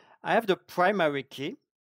have? I have the primary key.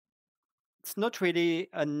 It's not really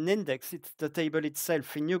an index, it's the table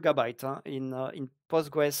itself in Yugabyte. In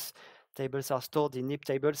Postgres, tables are stored in heap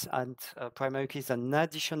tables, and primary key is an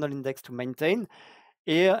additional index to maintain.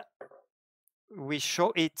 Here, we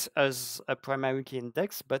show it as a primary key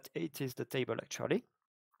index, but it is the table actually.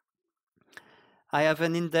 I have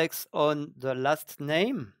an index on the last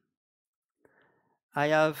name. I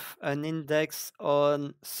have an index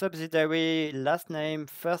on subsidiary, last name,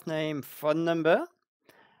 first name, phone number.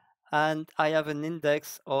 And I have an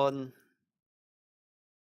index on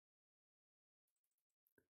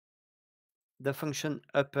the function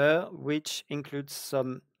upper, which includes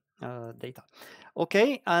some data.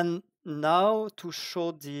 Okay, and now to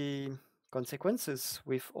show the consequences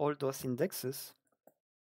with all those indexes,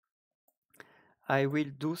 I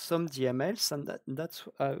will do some DMLs, and that's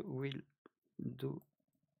what I will do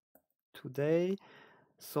today.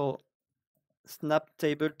 So snap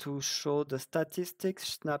table to show the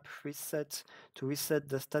statistics, snap reset to reset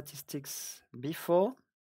the statistics before,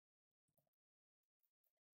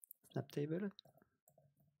 snap table.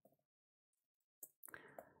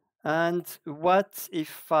 And what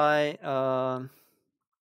if I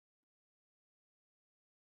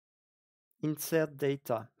insert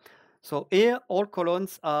data? So here, all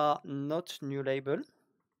columns are not new label,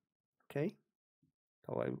 okay,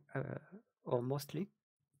 or mostly.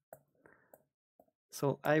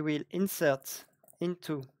 So I will insert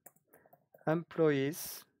into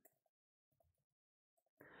employees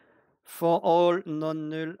for all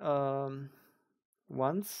non-null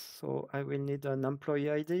ones. So I will need an employee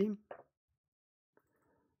ID,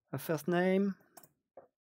 a first name,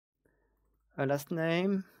 a last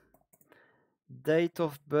name. Date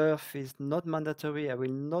of birth is not mandatory. I will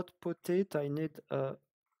not put it. I need a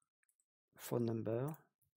phone number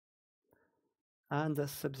and a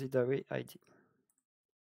subsidiary ID.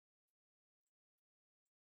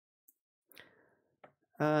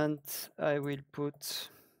 And I will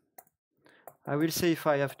see if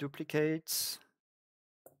I have duplicates,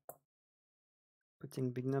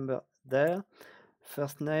 putting big number there.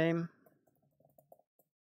 First name,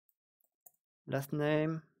 last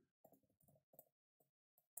name,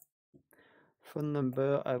 phone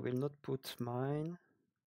number. I will not put mine,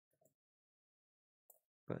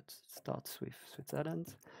 but it starts with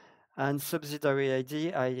Switzerland. And subsidiary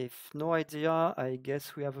ID, I have no idea. I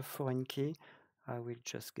guess we have a foreign key. I will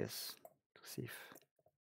just guess to see if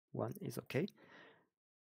one is okay.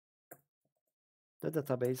 The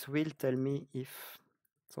database will tell me if.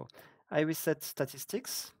 So I reset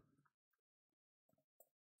statistics.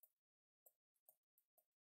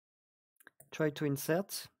 Try to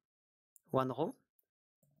insert one row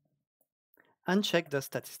and check the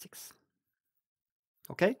statistics.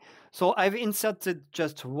 Okay, so I've inserted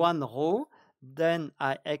just one row, then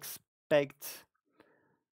I expect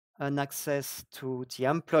an access to the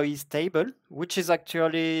employees table, which is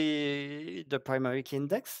actually the primary key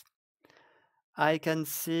index. I can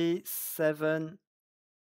see 7,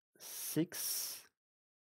 6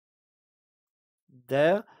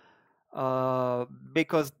 there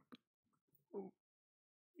because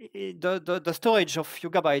the storage of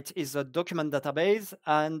Yugabyte is a document database,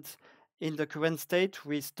 and in the current state,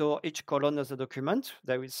 we store each column as a document.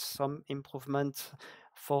 There is some improvement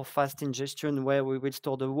for fast ingestion where we will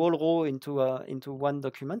store the whole row into one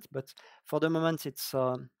document, but for the moment, it's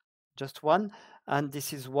just one. And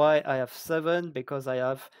this is why I have 7, because I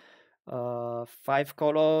have 5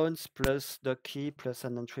 columns plus the key plus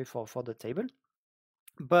an entry for the table.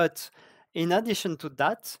 But in addition to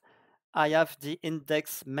that, I have the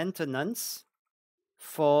index maintenance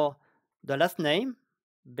for the last name,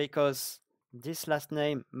 because this last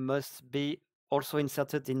name must be also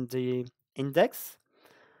inserted in the index.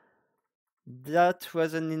 That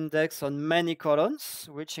was an index on many columns,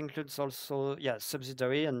 which includes also,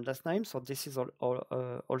 subsidiary and last name. So this is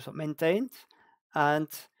also maintained. And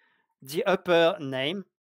the upper name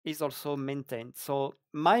is also maintained. So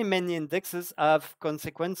my many indexes have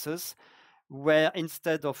consequences where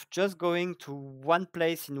instead of just going to one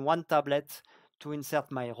place in one tablet to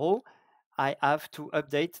insert my row, I have to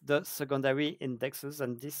update the secondary indexes,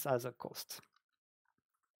 and this has a cost.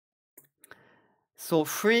 So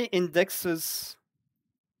 3 indexes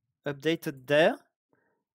updated there.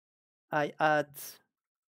 I add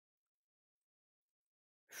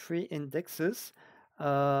 3 indexes.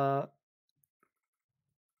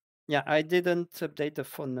 Yeah, I didn't update the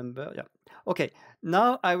phone number. Yeah. Okay,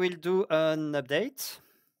 now I will do an update.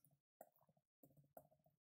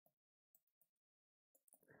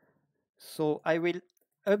 So I will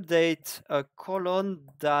update a column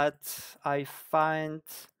that I find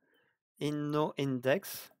in no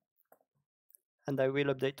index, and I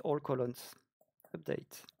will update all columns.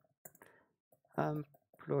 Update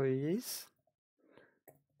employees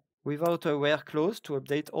without a where clause to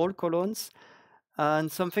update all columns,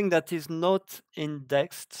 and something that is not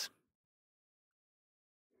indexed.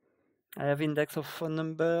 I have index of phone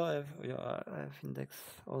number, I have index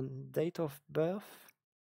on date of birth.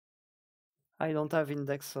 I don't have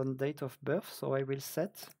index on date of birth, so I will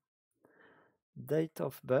set date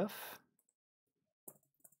of birth.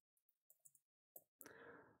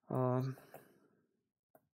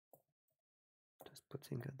 Just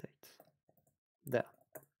putting a date there.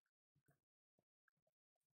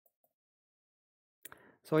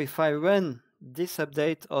 So if I run this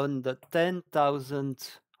update on the 10,000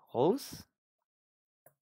 rows,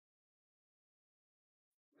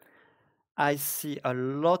 I see a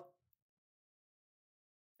lot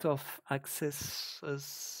of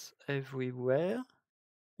accesses everywhere.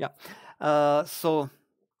 Yeah. So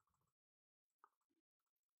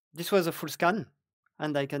this was a full scan,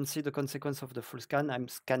 and I can see the consequence of the full scan. I'm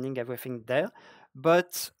scanning everything there,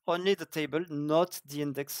 but only the table, not the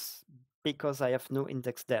index, because I have no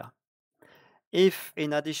index there. If,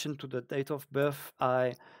 in addition to the date of birth,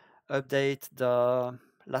 I update the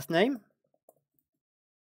last name,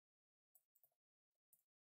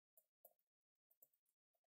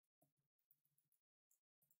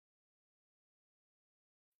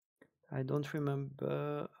 I don't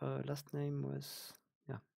remember, last name was,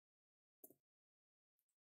 yeah.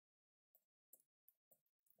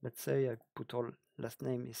 Let's say I put all last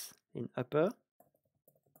name is in upper.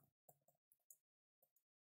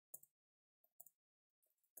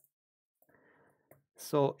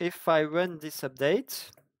 So if I run this update,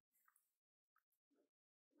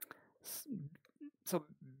 so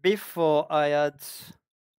before I had,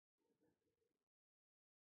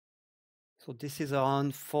 so this is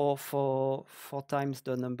around four times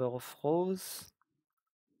the number of rows.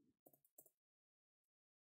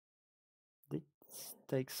 It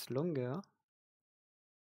takes longer.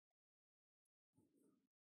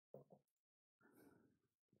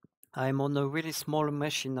 I'm on a really small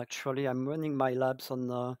machine, actually. I'm running my labs on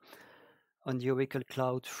the Oracle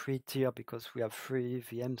Cloud 3 tier because we have 3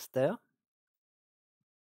 VMs there.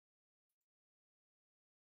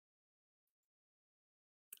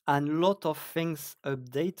 And a lot of things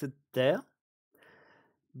updated there.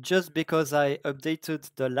 Just because I updated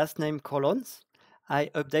the last name columns, I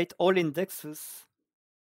update all indexes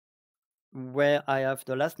where I have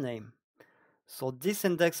the last name. So this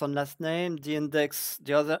index on last name, the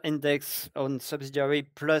other index on subsidiary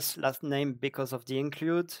plus last name because of the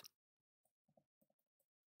include,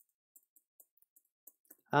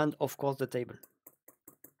 and of course the table.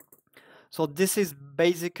 So this is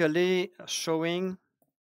basically showing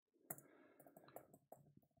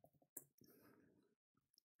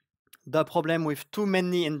the problem with too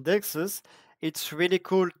many indexes. It's really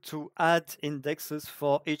cool to add indexes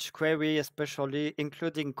for each query, especially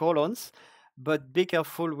including columns, but be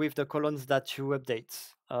careful with the columns that you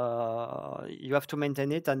update. You have to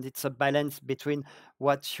maintain it, and it's a balance between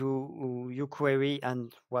what you query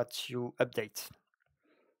and what you update.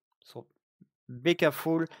 So be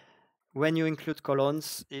careful when you include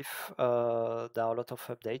columns. If there are a lot of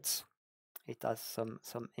updates, it has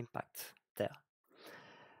some impact there.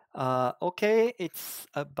 Okay, it's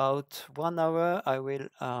about 1 hour. I will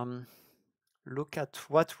look at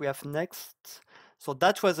what we have next. So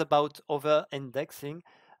that was about over-indexing,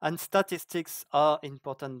 and statistics are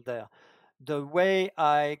important there. The way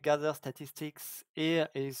I gather statistics here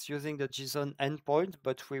is using the JSON endpoint,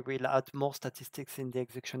 but we will add more statistics in the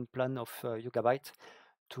execution plan of Yugabyte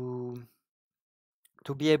to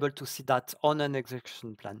be able to see that on an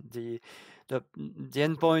execution plan. The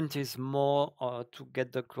endpoint is more to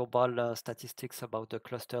get the global statistics about the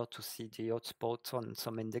cluster, to see the hotspots on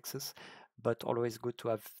some indexes, but always good to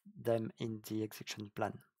have them in the execution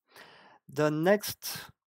plan. The next,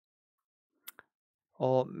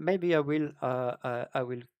 or maybe I will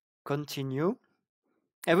continue.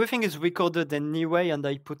 Everything is recorded anyway, and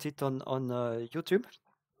I put it on YouTube.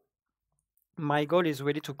 My goal is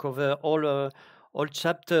really to cover all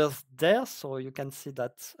chapters there, so you can see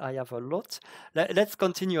that I have a lot. Let's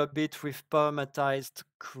continue a bit with parameterized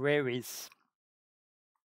queries.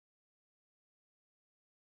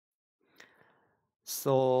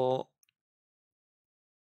 So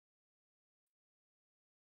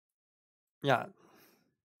Yeah.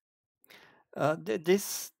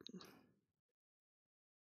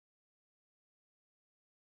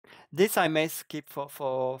 This I may skip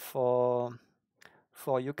for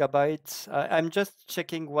Yugabyte. I'm just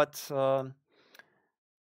checking what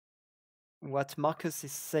Marcus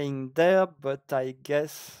is saying there, but I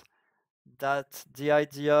guess that the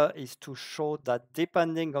idea is to show that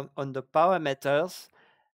depending on the parameters,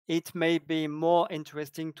 it may be more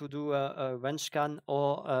interesting to do a range scan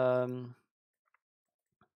or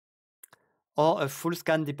a full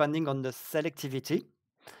scan depending on the selectivity,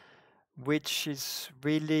 which is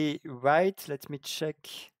really right. Let me check.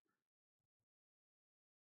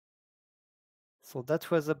 So that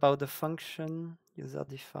was about the function user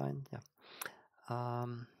defined. Yeah.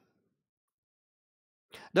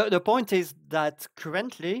 The point is that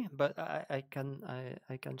currently, but I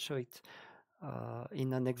can show it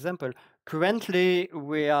in an example. Currently,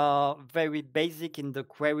 we are very basic in the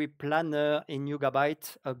query planner in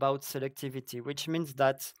Yugabyte about selectivity, which means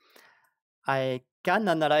that I can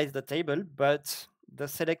analyze the table, but the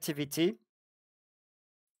selectivity.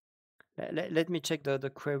 Let me check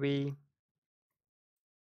the query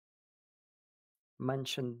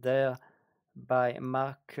mentioned there by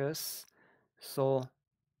Marcus. So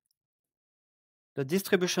the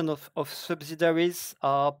distribution of subsidiaries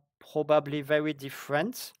are probably very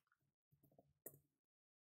different.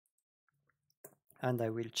 And I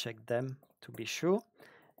will check them to be sure.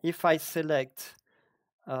 If I select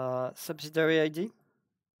subsidiary ID,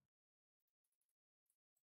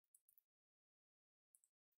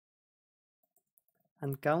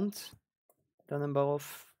 and count the number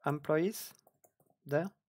of employees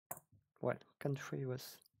there. Well, country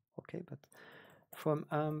was okay, but from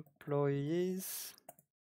employees,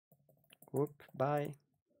 group by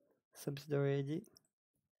subsidiary ID,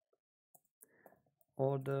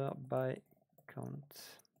 order by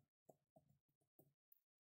count.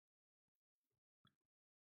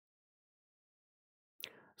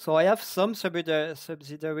 So I have some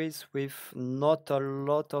subsidiaries with not a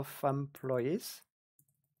lot of employees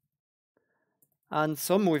and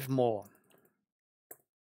some with more.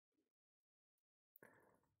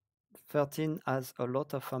 13 has a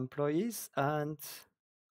lot of employees and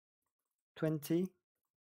 20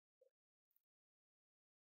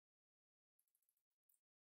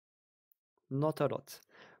 not a lot,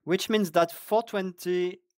 which means that for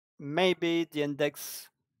 20 maybe the index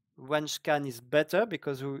range scan is better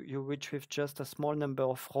because you retrieve just a small number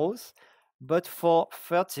of rows, but for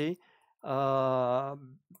 30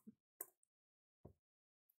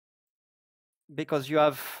 because you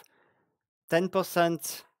have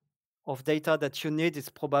 10% of data that you need, it's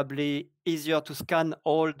probably easier to scan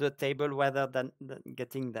all the table rather than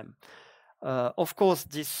getting them. Of course,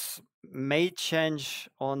 this may change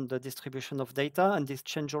on the distribution of data, and this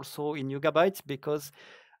change also in Yugabyte because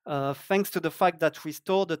thanks to the fact that we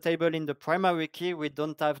store the table in the primary key, we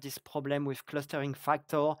don't have this problem with clustering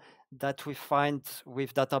factor that we find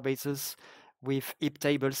with databases with heap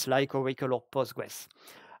tables like Oracle or Postgres.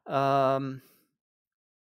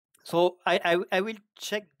 So I will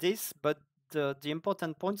check this, but the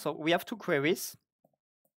important point, so we have two queries.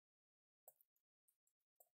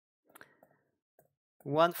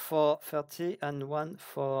 One for 30 and one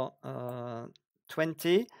for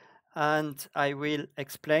 20, and I will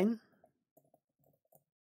explain.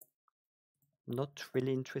 Not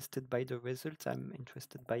really interested by the result, I'm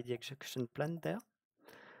interested by the execution plan there.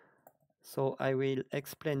 So I will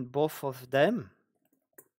explain both of them.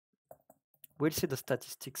 We'll see the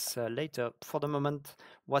statistics later. For the moment,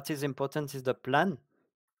 what is important is the plan.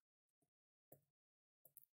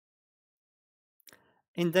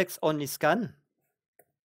 Index only scan.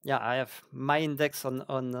 Yeah, I have my index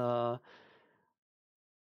on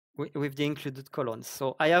with the included columns.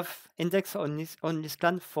 So I have index only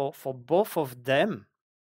scan for both of them.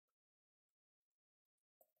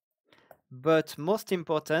 But most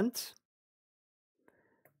important,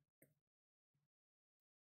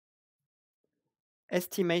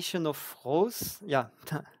 estimation of rows. Yeah,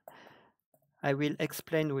 I will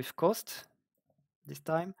explain with cost this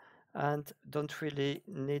time and don't really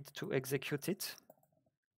need to execute it.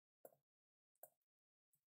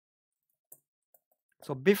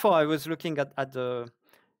 So before I was looking at the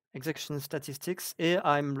execution statistics. Here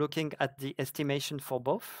I'm looking at the estimation for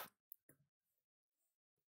both.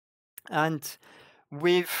 And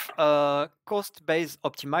with a cost-based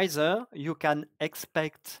optimizer, you can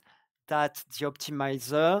expect that the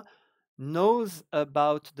optimizer knows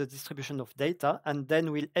about the distribution of data and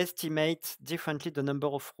then will estimate differently the number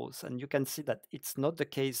of rows. And you can see that it's not the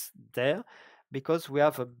case there because we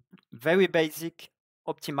have a very basic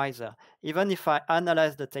optimizer. Even if I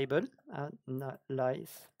analyze the table,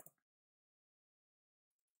 analyze,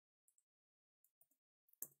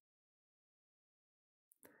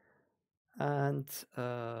 and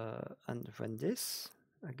run this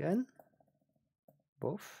again,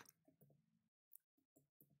 both.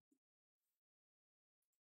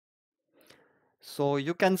 So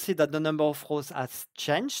you can see that the number of rows has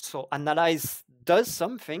changed. So analyze does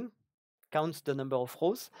something, counts the number of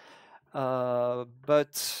rows,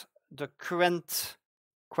 but the current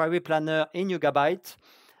query planner in Yugabyte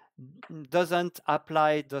doesn't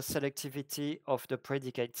apply the selectivity of the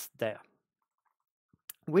predicates there,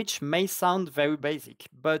 which may sound very basic,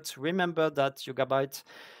 but remember that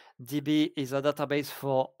YugabyteDB is a database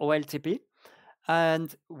for OLTP.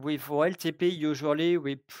 And with OLTP, usually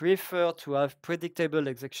we prefer to have predictable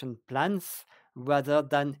execution plans rather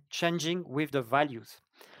than changing with the values.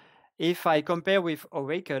 If I compare with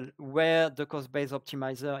Oracle, where the cost-based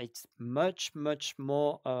optimizer is much, much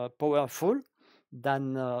more powerful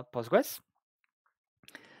than Postgres,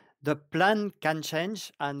 the plan can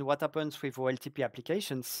change. And what happens with OLTP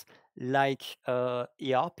applications like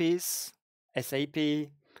ERPs, SAP,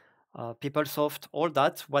 PeopleSoft, all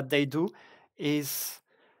that, what they do is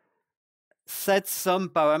set some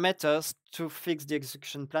parameters to fix the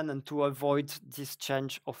execution plan and to avoid this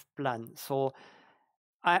change of plan. So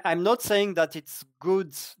I'm not saying that it's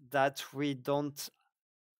good that we don't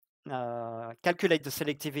calculate the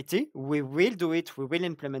selectivity. We will do it, we will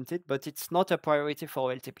implement it, but it's not a priority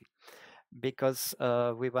for LTP because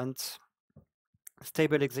we want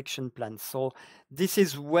stable execution plans. So this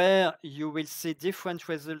is where you will see different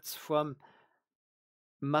results from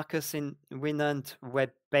Marcus Winand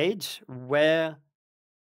web page, where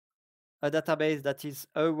a database that is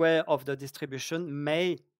aware of the distribution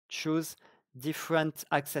may choose different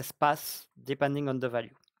access paths depending on the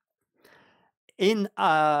value. In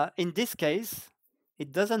this case,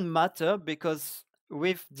 it doesn't matter because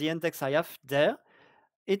with the index I have there,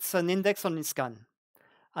 it's an index-only scan.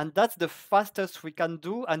 And that's the fastest we can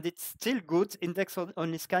do, and it's still good.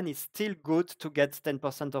 Index-only scan is still good to get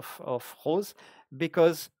 10% of rows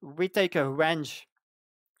because we take a range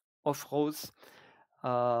of rows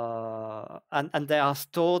and they are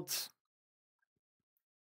stored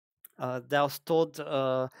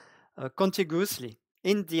contiguously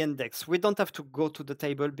in the index. We don't have to go to the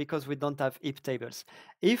table because we don't have heap tables.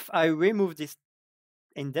 If I remove this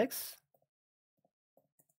index,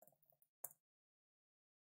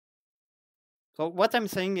 so what I'm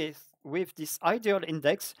saying is with this ideal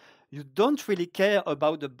index, you don't really care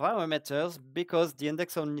about the parameters because the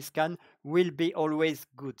index-only scan will be always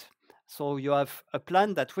good. So you have a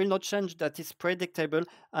plan that will not change, that is predictable,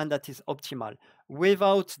 and that is optimal.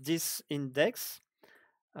 Without this index,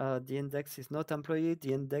 the index is not employee,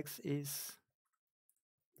 the index is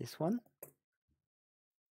this one.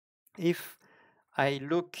 If I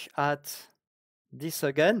look at this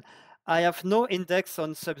again, I have no index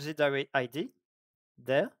on subsidiary ID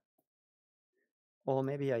there, or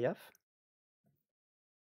maybe I have.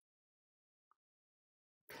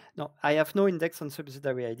 No, I have no index on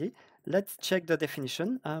subsidiary ID. Let's check the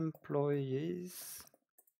definition, employees.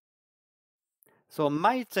 So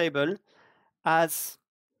my table has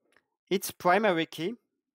its primary key.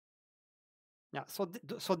 Yeah, so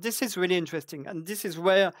this is really interesting, and this is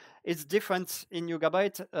where it's different in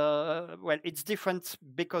Yugabyte. Well, it's different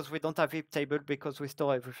because we don't have heap table because we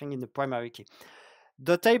store everything in the primary key.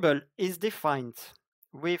 The table is defined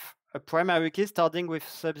with a primary key starting with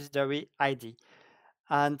subsidiary ID,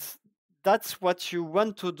 and that's what you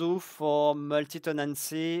want to do for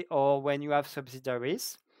multi-tenancy or when you have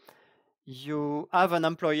subsidiaries. You have an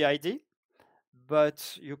employee ID,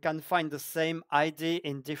 but you can find the same ID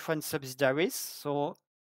in different subsidiaries. So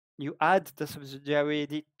you add the subsidiary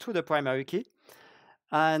ID to the primary key.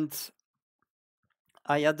 And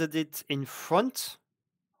I added it in front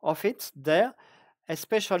of it there,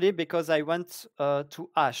 especially because I went to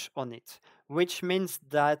hash on it, which means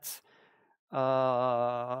that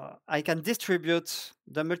I can distribute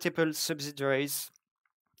the multiple subsidiaries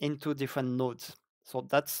into different nodes. So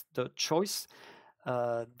that's the choice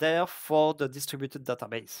there for the distributed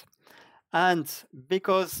database. And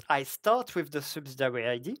because I start with the subsidiary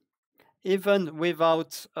ID, even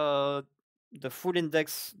without the full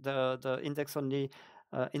index, the index-only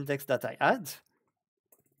index that I add,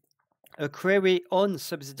 a query on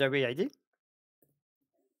subsidiary ID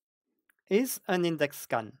is an index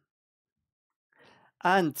scan.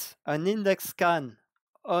 And an index scan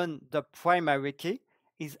on the primary key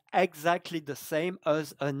is exactly the same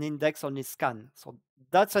as an index-only scan. So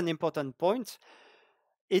that's an important point.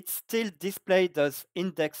 it's still displayed as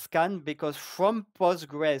index scan because from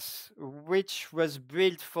Postgres, which was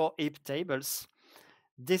built for heap tables,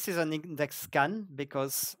 this is an index scan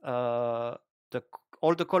because all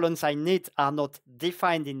the columns I need are not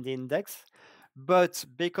defined in the index, but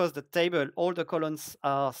because the table, all the columns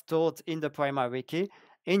are stored in the primary key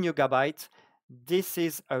in Yugabyte, this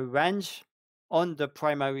is a range on the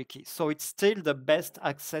primary key. So it's still the best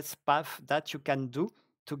access path that you can do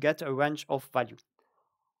to get a range of value.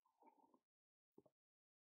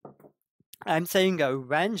 I'm saying a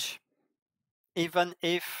range, even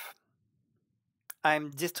if I'm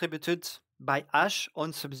distributed by hash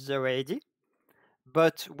on subsidiary ID,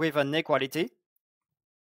 but with an equality,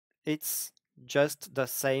 it's just the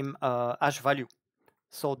same hash value.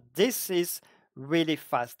 So this is really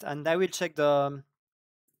fast. And I will check the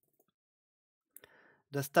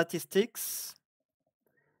statistics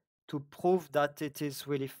to prove that it is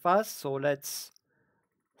really fast. So let's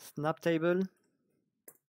snap table.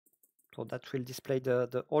 So that will display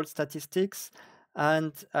the old statistics.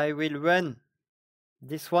 And I will run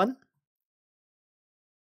this one.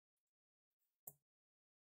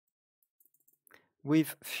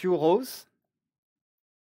 With few rows.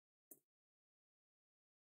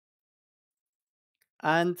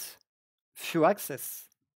 And few access.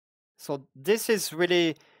 So this is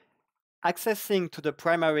really accessing to the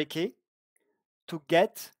primary key to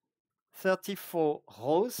get 34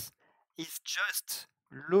 rows is just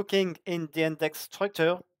looking in the index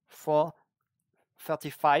structure for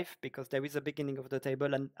 35 because there is a beginning of the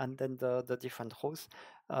table and then the different rows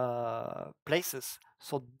places.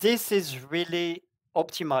 So this is really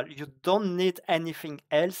optimal. You don't need anything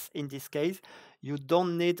else in this case. You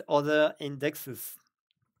don't need other indexes.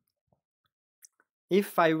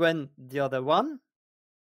 If I run the other one,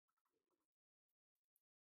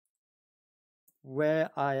 where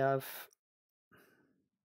I have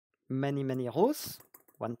many rows,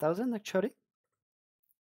 1000 actually,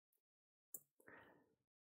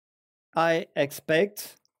 I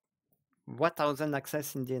expect 1000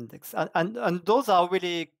 access in the index. And those are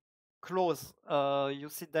really close. You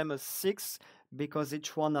see them as 6 because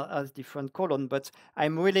each one has different column, but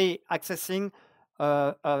I'm really accessing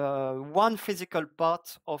one physical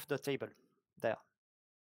part of the table there.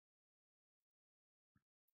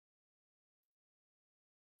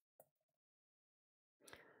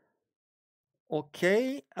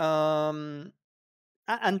 Okay. And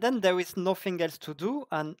then there is nothing else to do,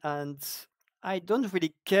 and I don't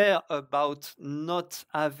really care about not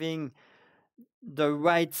having the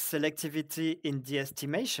right selectivity in the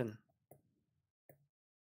estimation.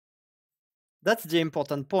 That's the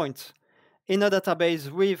important point. In a database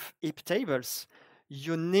with heap tables,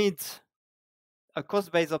 you need a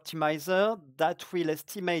cost-based optimizer that will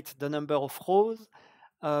estimate the number of rows,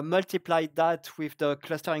 multiply that with the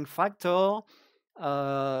clustering factor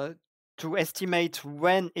to estimate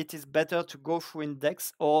when it is better to go through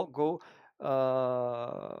index or go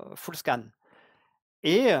full scan.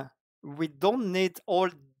 Here, we don't need all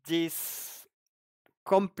this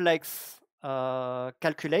complex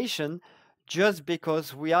calculation just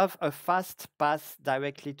because we have a fast path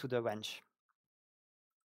directly to the range.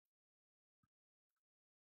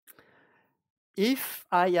 If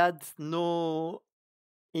I had no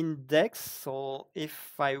index, so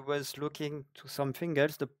if I was looking to something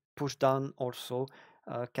else, the push down also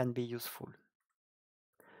can be useful.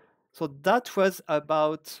 So that was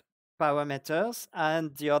about parameters.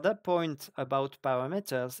 And the other point about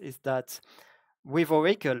parameters is that with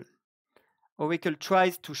Oracle, Oracle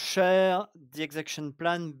tries to share the execution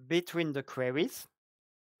plan between the queries.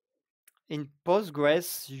 In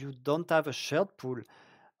Postgres, you don't have a shared pool.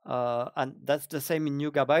 And that's the same in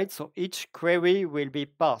Yugabyte. So each query will be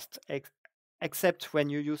parsed, except when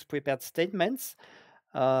you use prepared statements.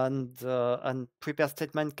 And prepared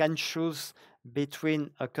statement can choose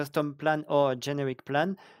between a custom plan or a generic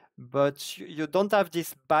plan, but you don't have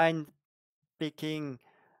this bind picking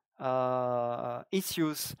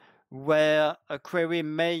issues where a query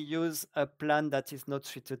may use a plan that is not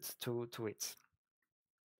suited to it.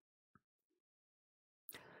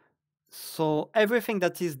 So everything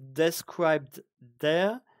that is described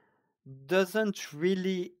there doesn't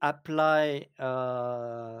really apply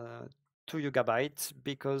to Yugabyte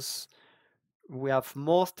because we have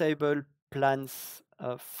more stable plans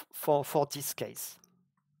for this case.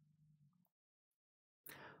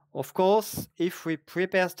 Of course, if we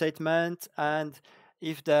prepare statement and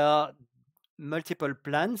if there are multiple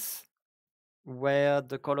plans where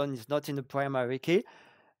the column is not in the primary key,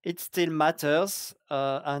 it still matters.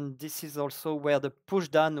 And this is also where the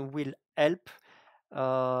pushdown will help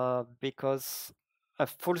because a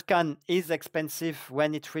full scan is expensive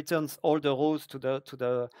when it returns all the rows to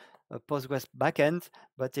the Postgres backend,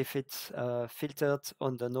 but if it's filtered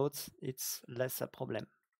on the nodes, it's less a problem.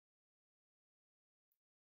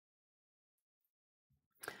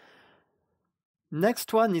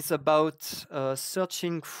 Next one is about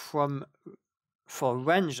searching for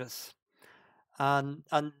ranges, and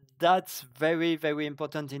that's very, very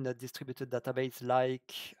important in a distributed database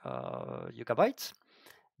like Yugabyte,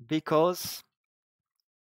 because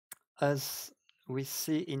as we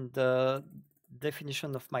see in the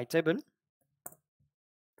definition of my table,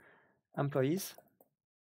 employees,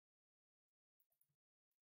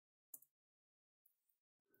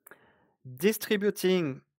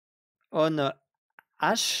 distributing on a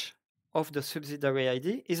hash of the subsidiary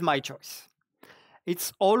ID is my choice.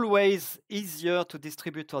 It's always easier to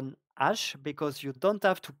distribute on hash because you don't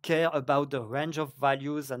have to care about the range of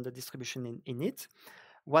values and the distribution in it.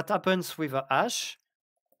 What happens with a hash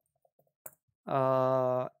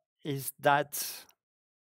is that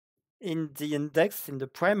in the index, in the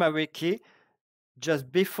primary key,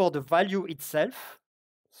 just before the value itself,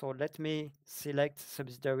 so let me select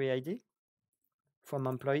subsidiary ID from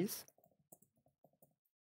employees.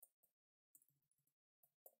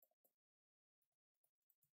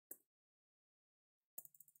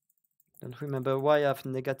 Don't remember why I have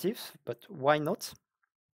negatives, but why not?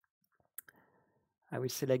 I will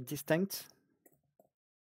select distinct.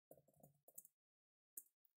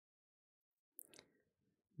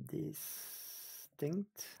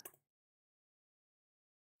 Distinct.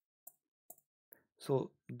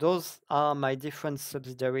 So those are my different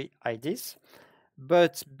subsidiary IDs.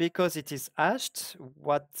 But because it is hashed,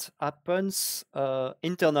 what happens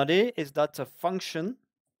internally is that a function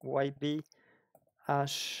YB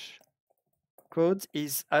hash code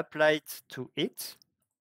is applied to it,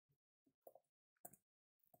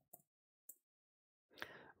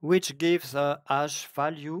 which gives a hash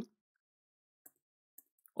value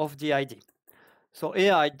of the ID. So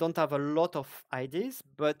here I don't have a lot of IDs,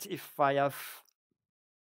 but if I have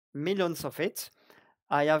millions of it,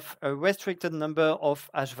 I have a restricted number of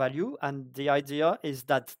hash value, and the idea is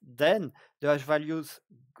that then the hash values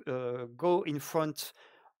go in front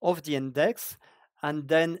of the index and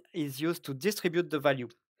then is used to distribute the value.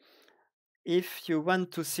 If you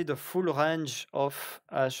want to see the full range of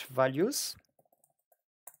hash values,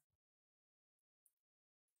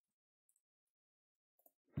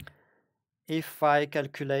 if I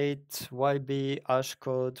calculate YB hash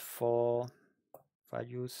code for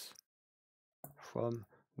values from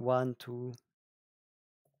 1 to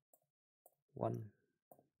 1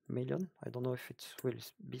 million, I don't know if it will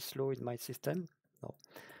be slow in my system. No.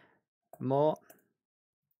 More.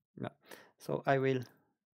 No. So I will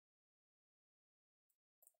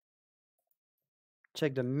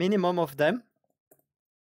check the minimum of them.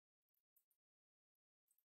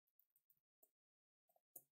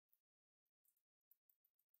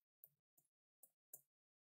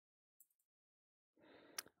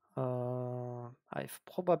 I've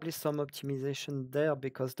probably some optimization there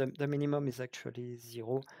because the minimum is actually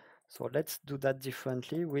 0. So let's do that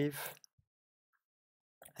differently with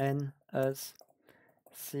n as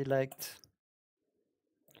select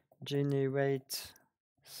generate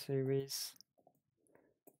series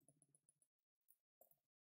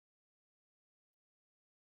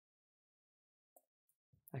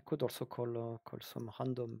I could also call some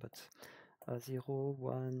random, but 0,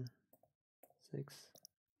 1, 6.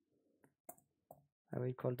 I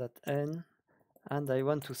will call that n, and I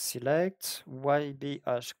want to select YB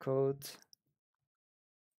hash code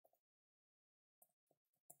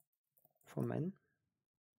from n.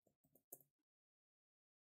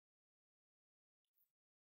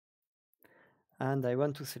 And I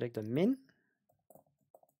want to select the min.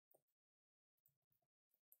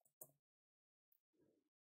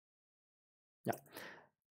 Yeah.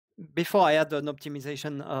 Before I had an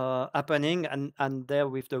optimization happening, and there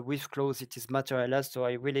with the with clause, it is materialized. So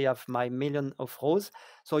I really have my million of rows.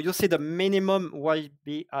 So you see the minimum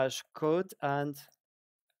YB hash code and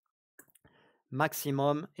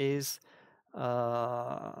maximum is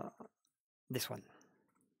this one.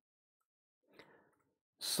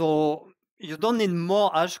 So you don't need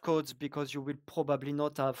more hash codes because you will probably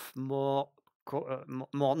not have more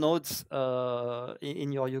nodes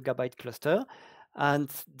in your Yugabyte cluster,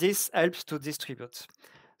 and this helps to distribute.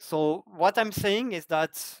 So what I'm saying is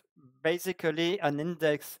that basically an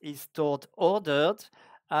index is stored ordered,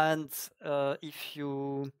 and if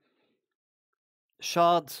you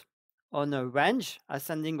shard on a range,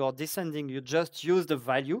 ascending or descending, you just use the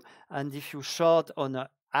value, and if you shard on a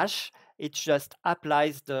hash, it just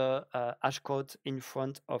applies the hash code in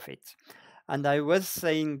front of it. And I was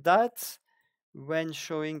saying that when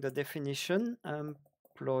showing the definition,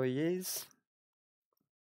 employees,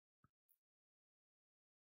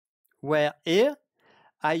 where here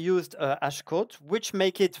I used a hash code, which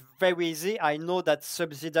make it very easy. I know that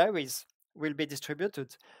subsidiaries will be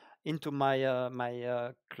distributed into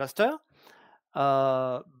my cluster.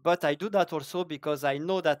 But I do that also because I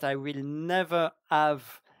know that I will never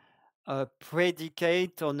have a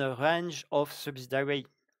predicate on a range of subsidiary,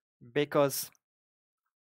 because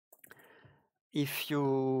if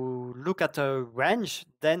you look at a range,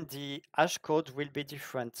 then the hash code will be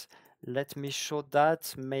different. Let me show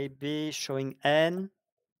that, maybe showing n,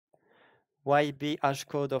 YB hash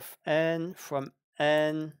code of n from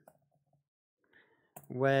n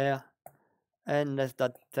where n less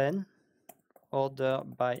than 10, order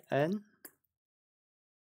by n.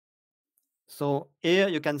 So here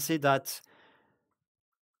you can see that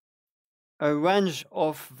a range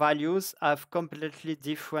of values have completely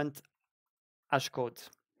different hash code.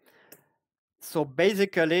 So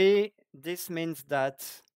basically, this means that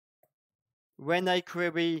when I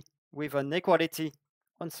query with an equality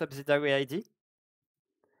on subsidiary ID,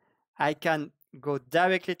 I can go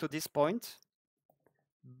directly to this point.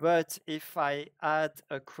 But if I add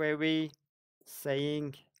a query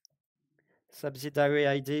saying subsidiary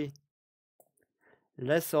ID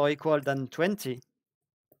less or equal than 20,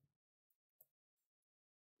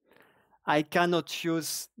 I cannot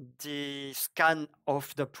use the scan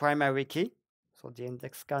of the primary key, so the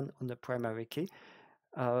index scan on the primary key,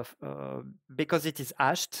 because it is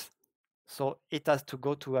hashed. So it has to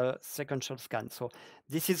go to a sequential scan. So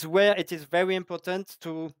this is where it is very important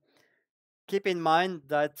to keep in mind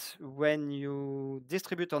that when you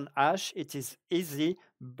distribute on hash, it is easy,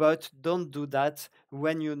 but don't do that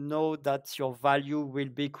when you know that your value will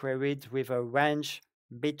be queried with a range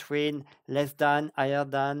between less than, higher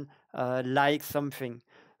than, like something.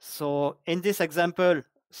 So in this example,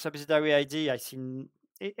 subsidiary ID, I see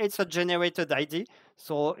it's a generated ID,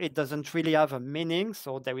 so it doesn't really have a meaning.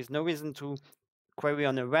 So there is no reason to query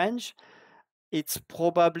on a range. It's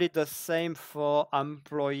probably the same for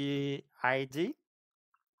employee ID.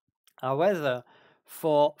 However,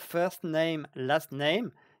 for first name, last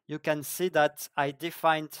name, you can see that I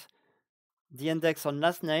defined the index on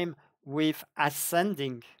last name with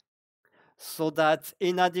ascending, so that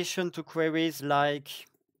in addition to queries like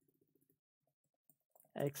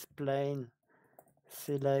explain,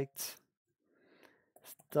 select,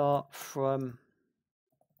 start from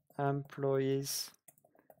employees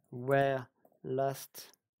where last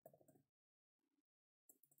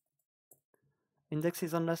index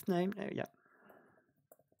is on last name. Yeah.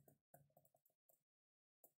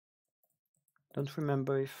 Don't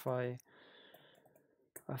remember if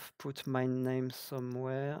I've put my name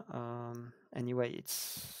somewhere. Anyway,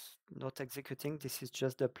 it's not executing. This is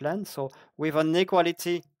just the plan. So with an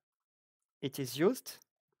equality, it is used,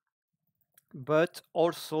 but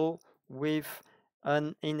also with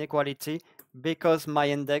an inequality, because my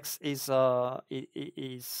index is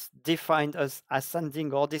defined as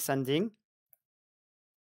ascending or descending.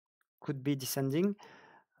 Could be descending,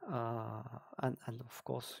 and of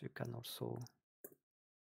course you can also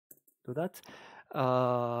do that.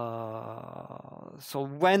 So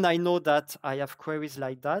when I know that I have queries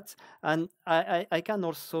like that, and I can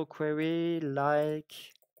also query like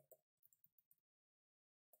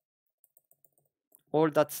all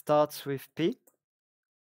that starts with P.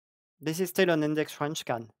 This is still an index range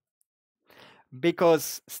scan,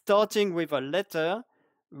 because starting with a letter,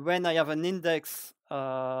 when I have an index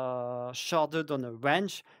sharded on a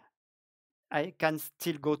range, I can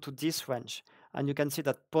still go to this range. And you can see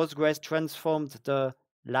that Postgres transformed the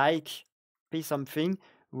like P something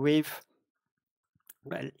with,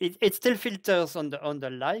 well, it still filters on the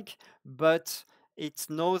like, but it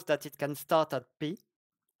knows that it can start at P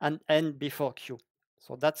and end before Q.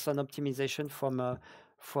 So that's an optimization from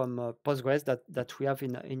Postgres that we have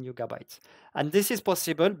in Yugabyte. And this is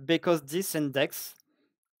possible because this index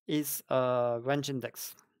is a range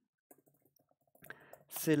index.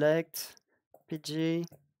 Select PG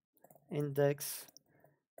index.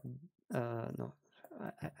 No,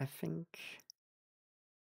 I think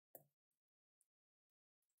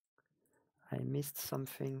I missed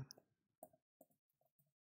something.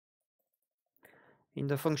 In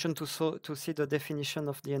the function to see the definition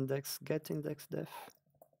of the index, get index def.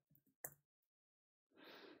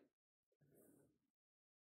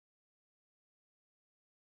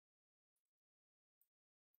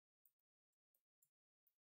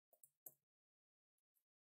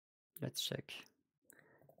 Let's check.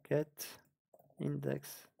 Get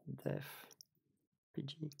index def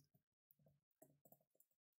PG.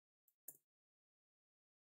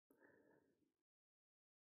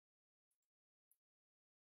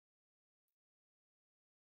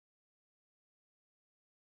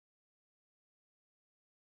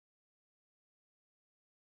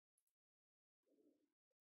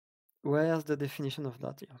 Where's the definition of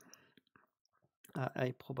that? Yeah.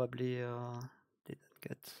 I probably didn't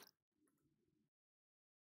get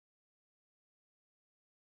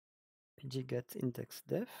pg-get index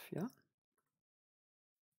def, yeah.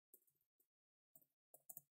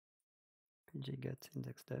 Pg-get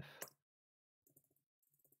index def.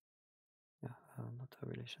 Yeah, not a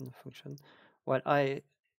relation function. Well, I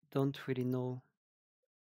don't really know.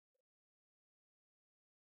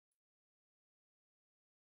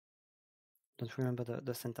 Don't remember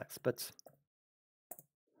the syntax, but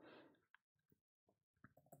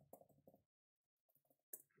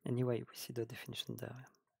anyway, we see the definition there.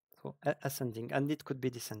 So ascending, and it could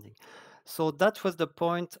be descending. So that was the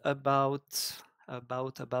point about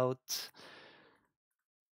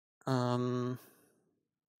um,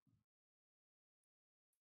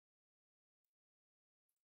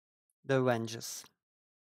 the ranges.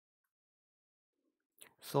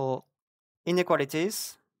 So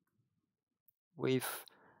inequalities with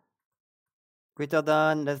greater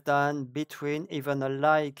than, less than, between, even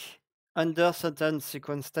alike, under certain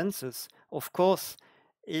circumstances. Of course,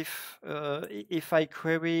 if I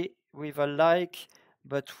query with a like,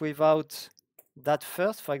 but without that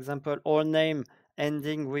first, for example, all name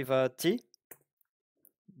ending with a T,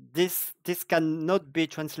 this cannot be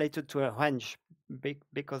translated to a range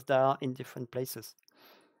because they are in different places.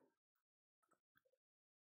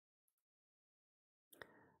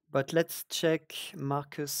 But let's check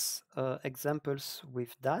Marcus' examples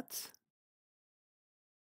with that.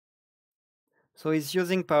 So he's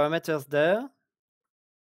using parameters there.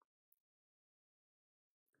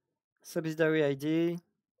 Subsidiary ID.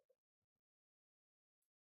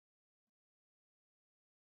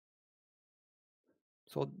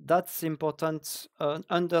 So that's important.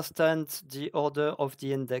 Understand the order of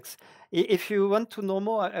the index. If you want to know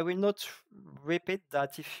more, I will not repeat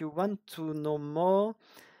that. If you want to know more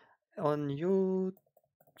on YouTube,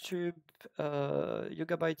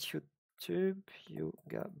 Yugabyte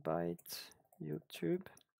YouTube.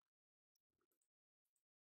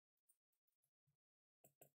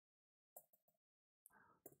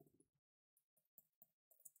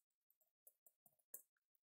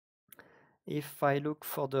 If I look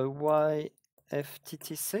for the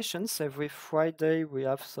YFTT sessions, every Friday we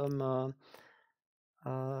have some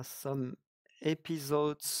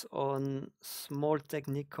episodes on small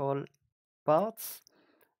technical parts,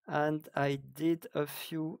 and I did a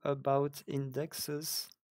few about indexes.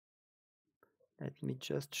 Let me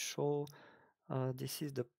just show. This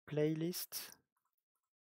is the playlist.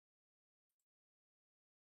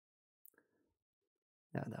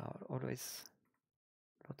 Yeah, there are always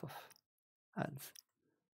a lot of ads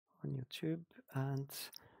on YouTube. And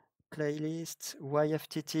playlist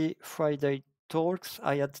YFTT Friday talks.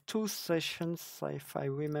 I had 2 sessions, if I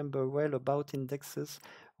remember well, about indexes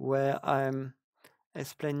where I'm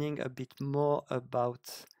explaining a bit more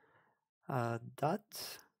about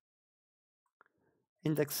that.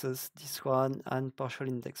 Indexes, this one, and partial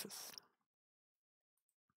indexes.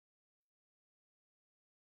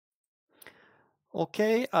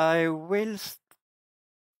 Okay, I will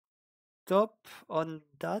stop on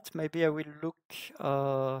that. Maybe I will look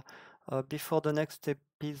before the next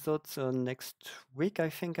episode next week. I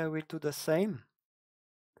think I will do the same.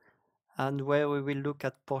 And where we will look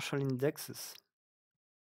at partial indexes.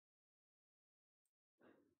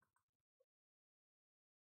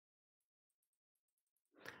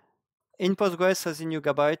 In Postgres, as in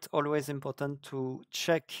Yugabyte, always important to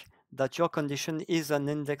check that your condition is an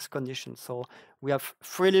index condition. So we have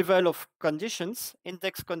 3 levels of conditions.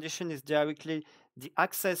 Index condition is directly the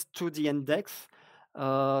access to the index.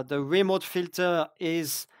 The remote filter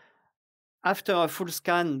is after a full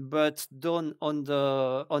scan, but done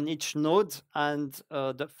on each node, and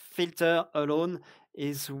the filter alone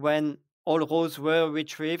is when all rows were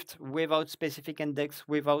retrieved without specific index,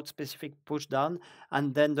 without specific push down,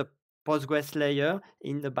 and then the Postgres layer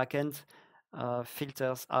in the backend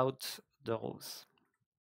filters out the rows.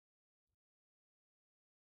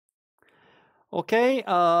 Okay,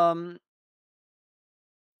 and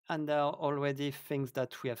there are already things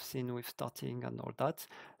that we have seen with starting and all that.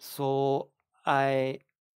 So let's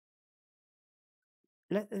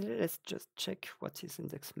just check what is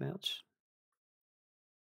index merge.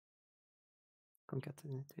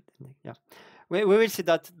 Concatenated index, yeah. We will see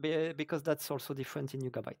that because that's also different in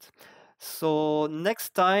Yugabyte. So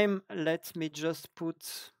next time, let me just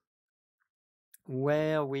put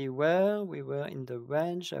where we were. We were in the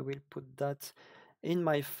range. I will put that in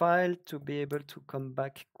my file to be able to come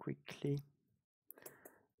back quickly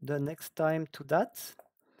the next time to that.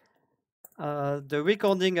 The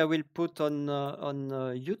recording I will put on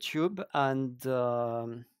YouTube, and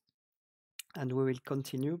and we will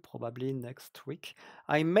continue probably next week.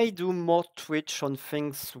 I may do more Twitch on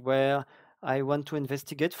things where I want to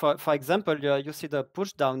investigate. For example, you see the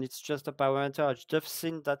push down, it's just a parameter. I've just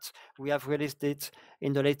seen that we have released it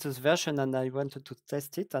in the latest version, and I wanted to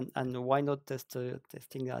test it, and why not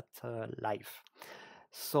testing that live?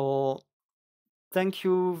 So thank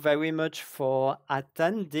you very much for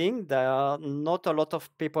attending. There are not a lot of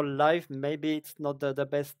people live. Maybe it's not the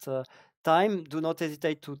best time. Do not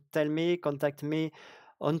hesitate to tell me, contact me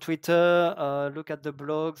on Twitter, look at the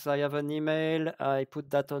blogs. I have an email. I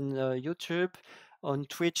put that on YouTube. On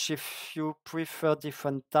Twitch, if you prefer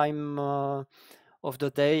different time of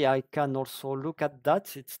the day, I can also look at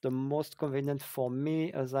that. It's the most convenient for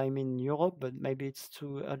me as I'm in Europe, but maybe it's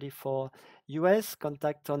too early for US.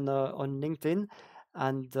 Contact on LinkedIn,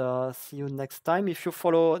 and see you next time. If you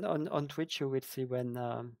follow on Twitch, you will see when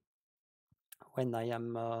I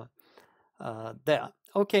am there.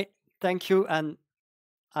 Okay, thank you, and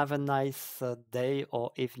have a nice day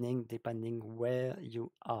or evening, depending where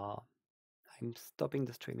you are. I'm stopping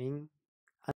the streaming.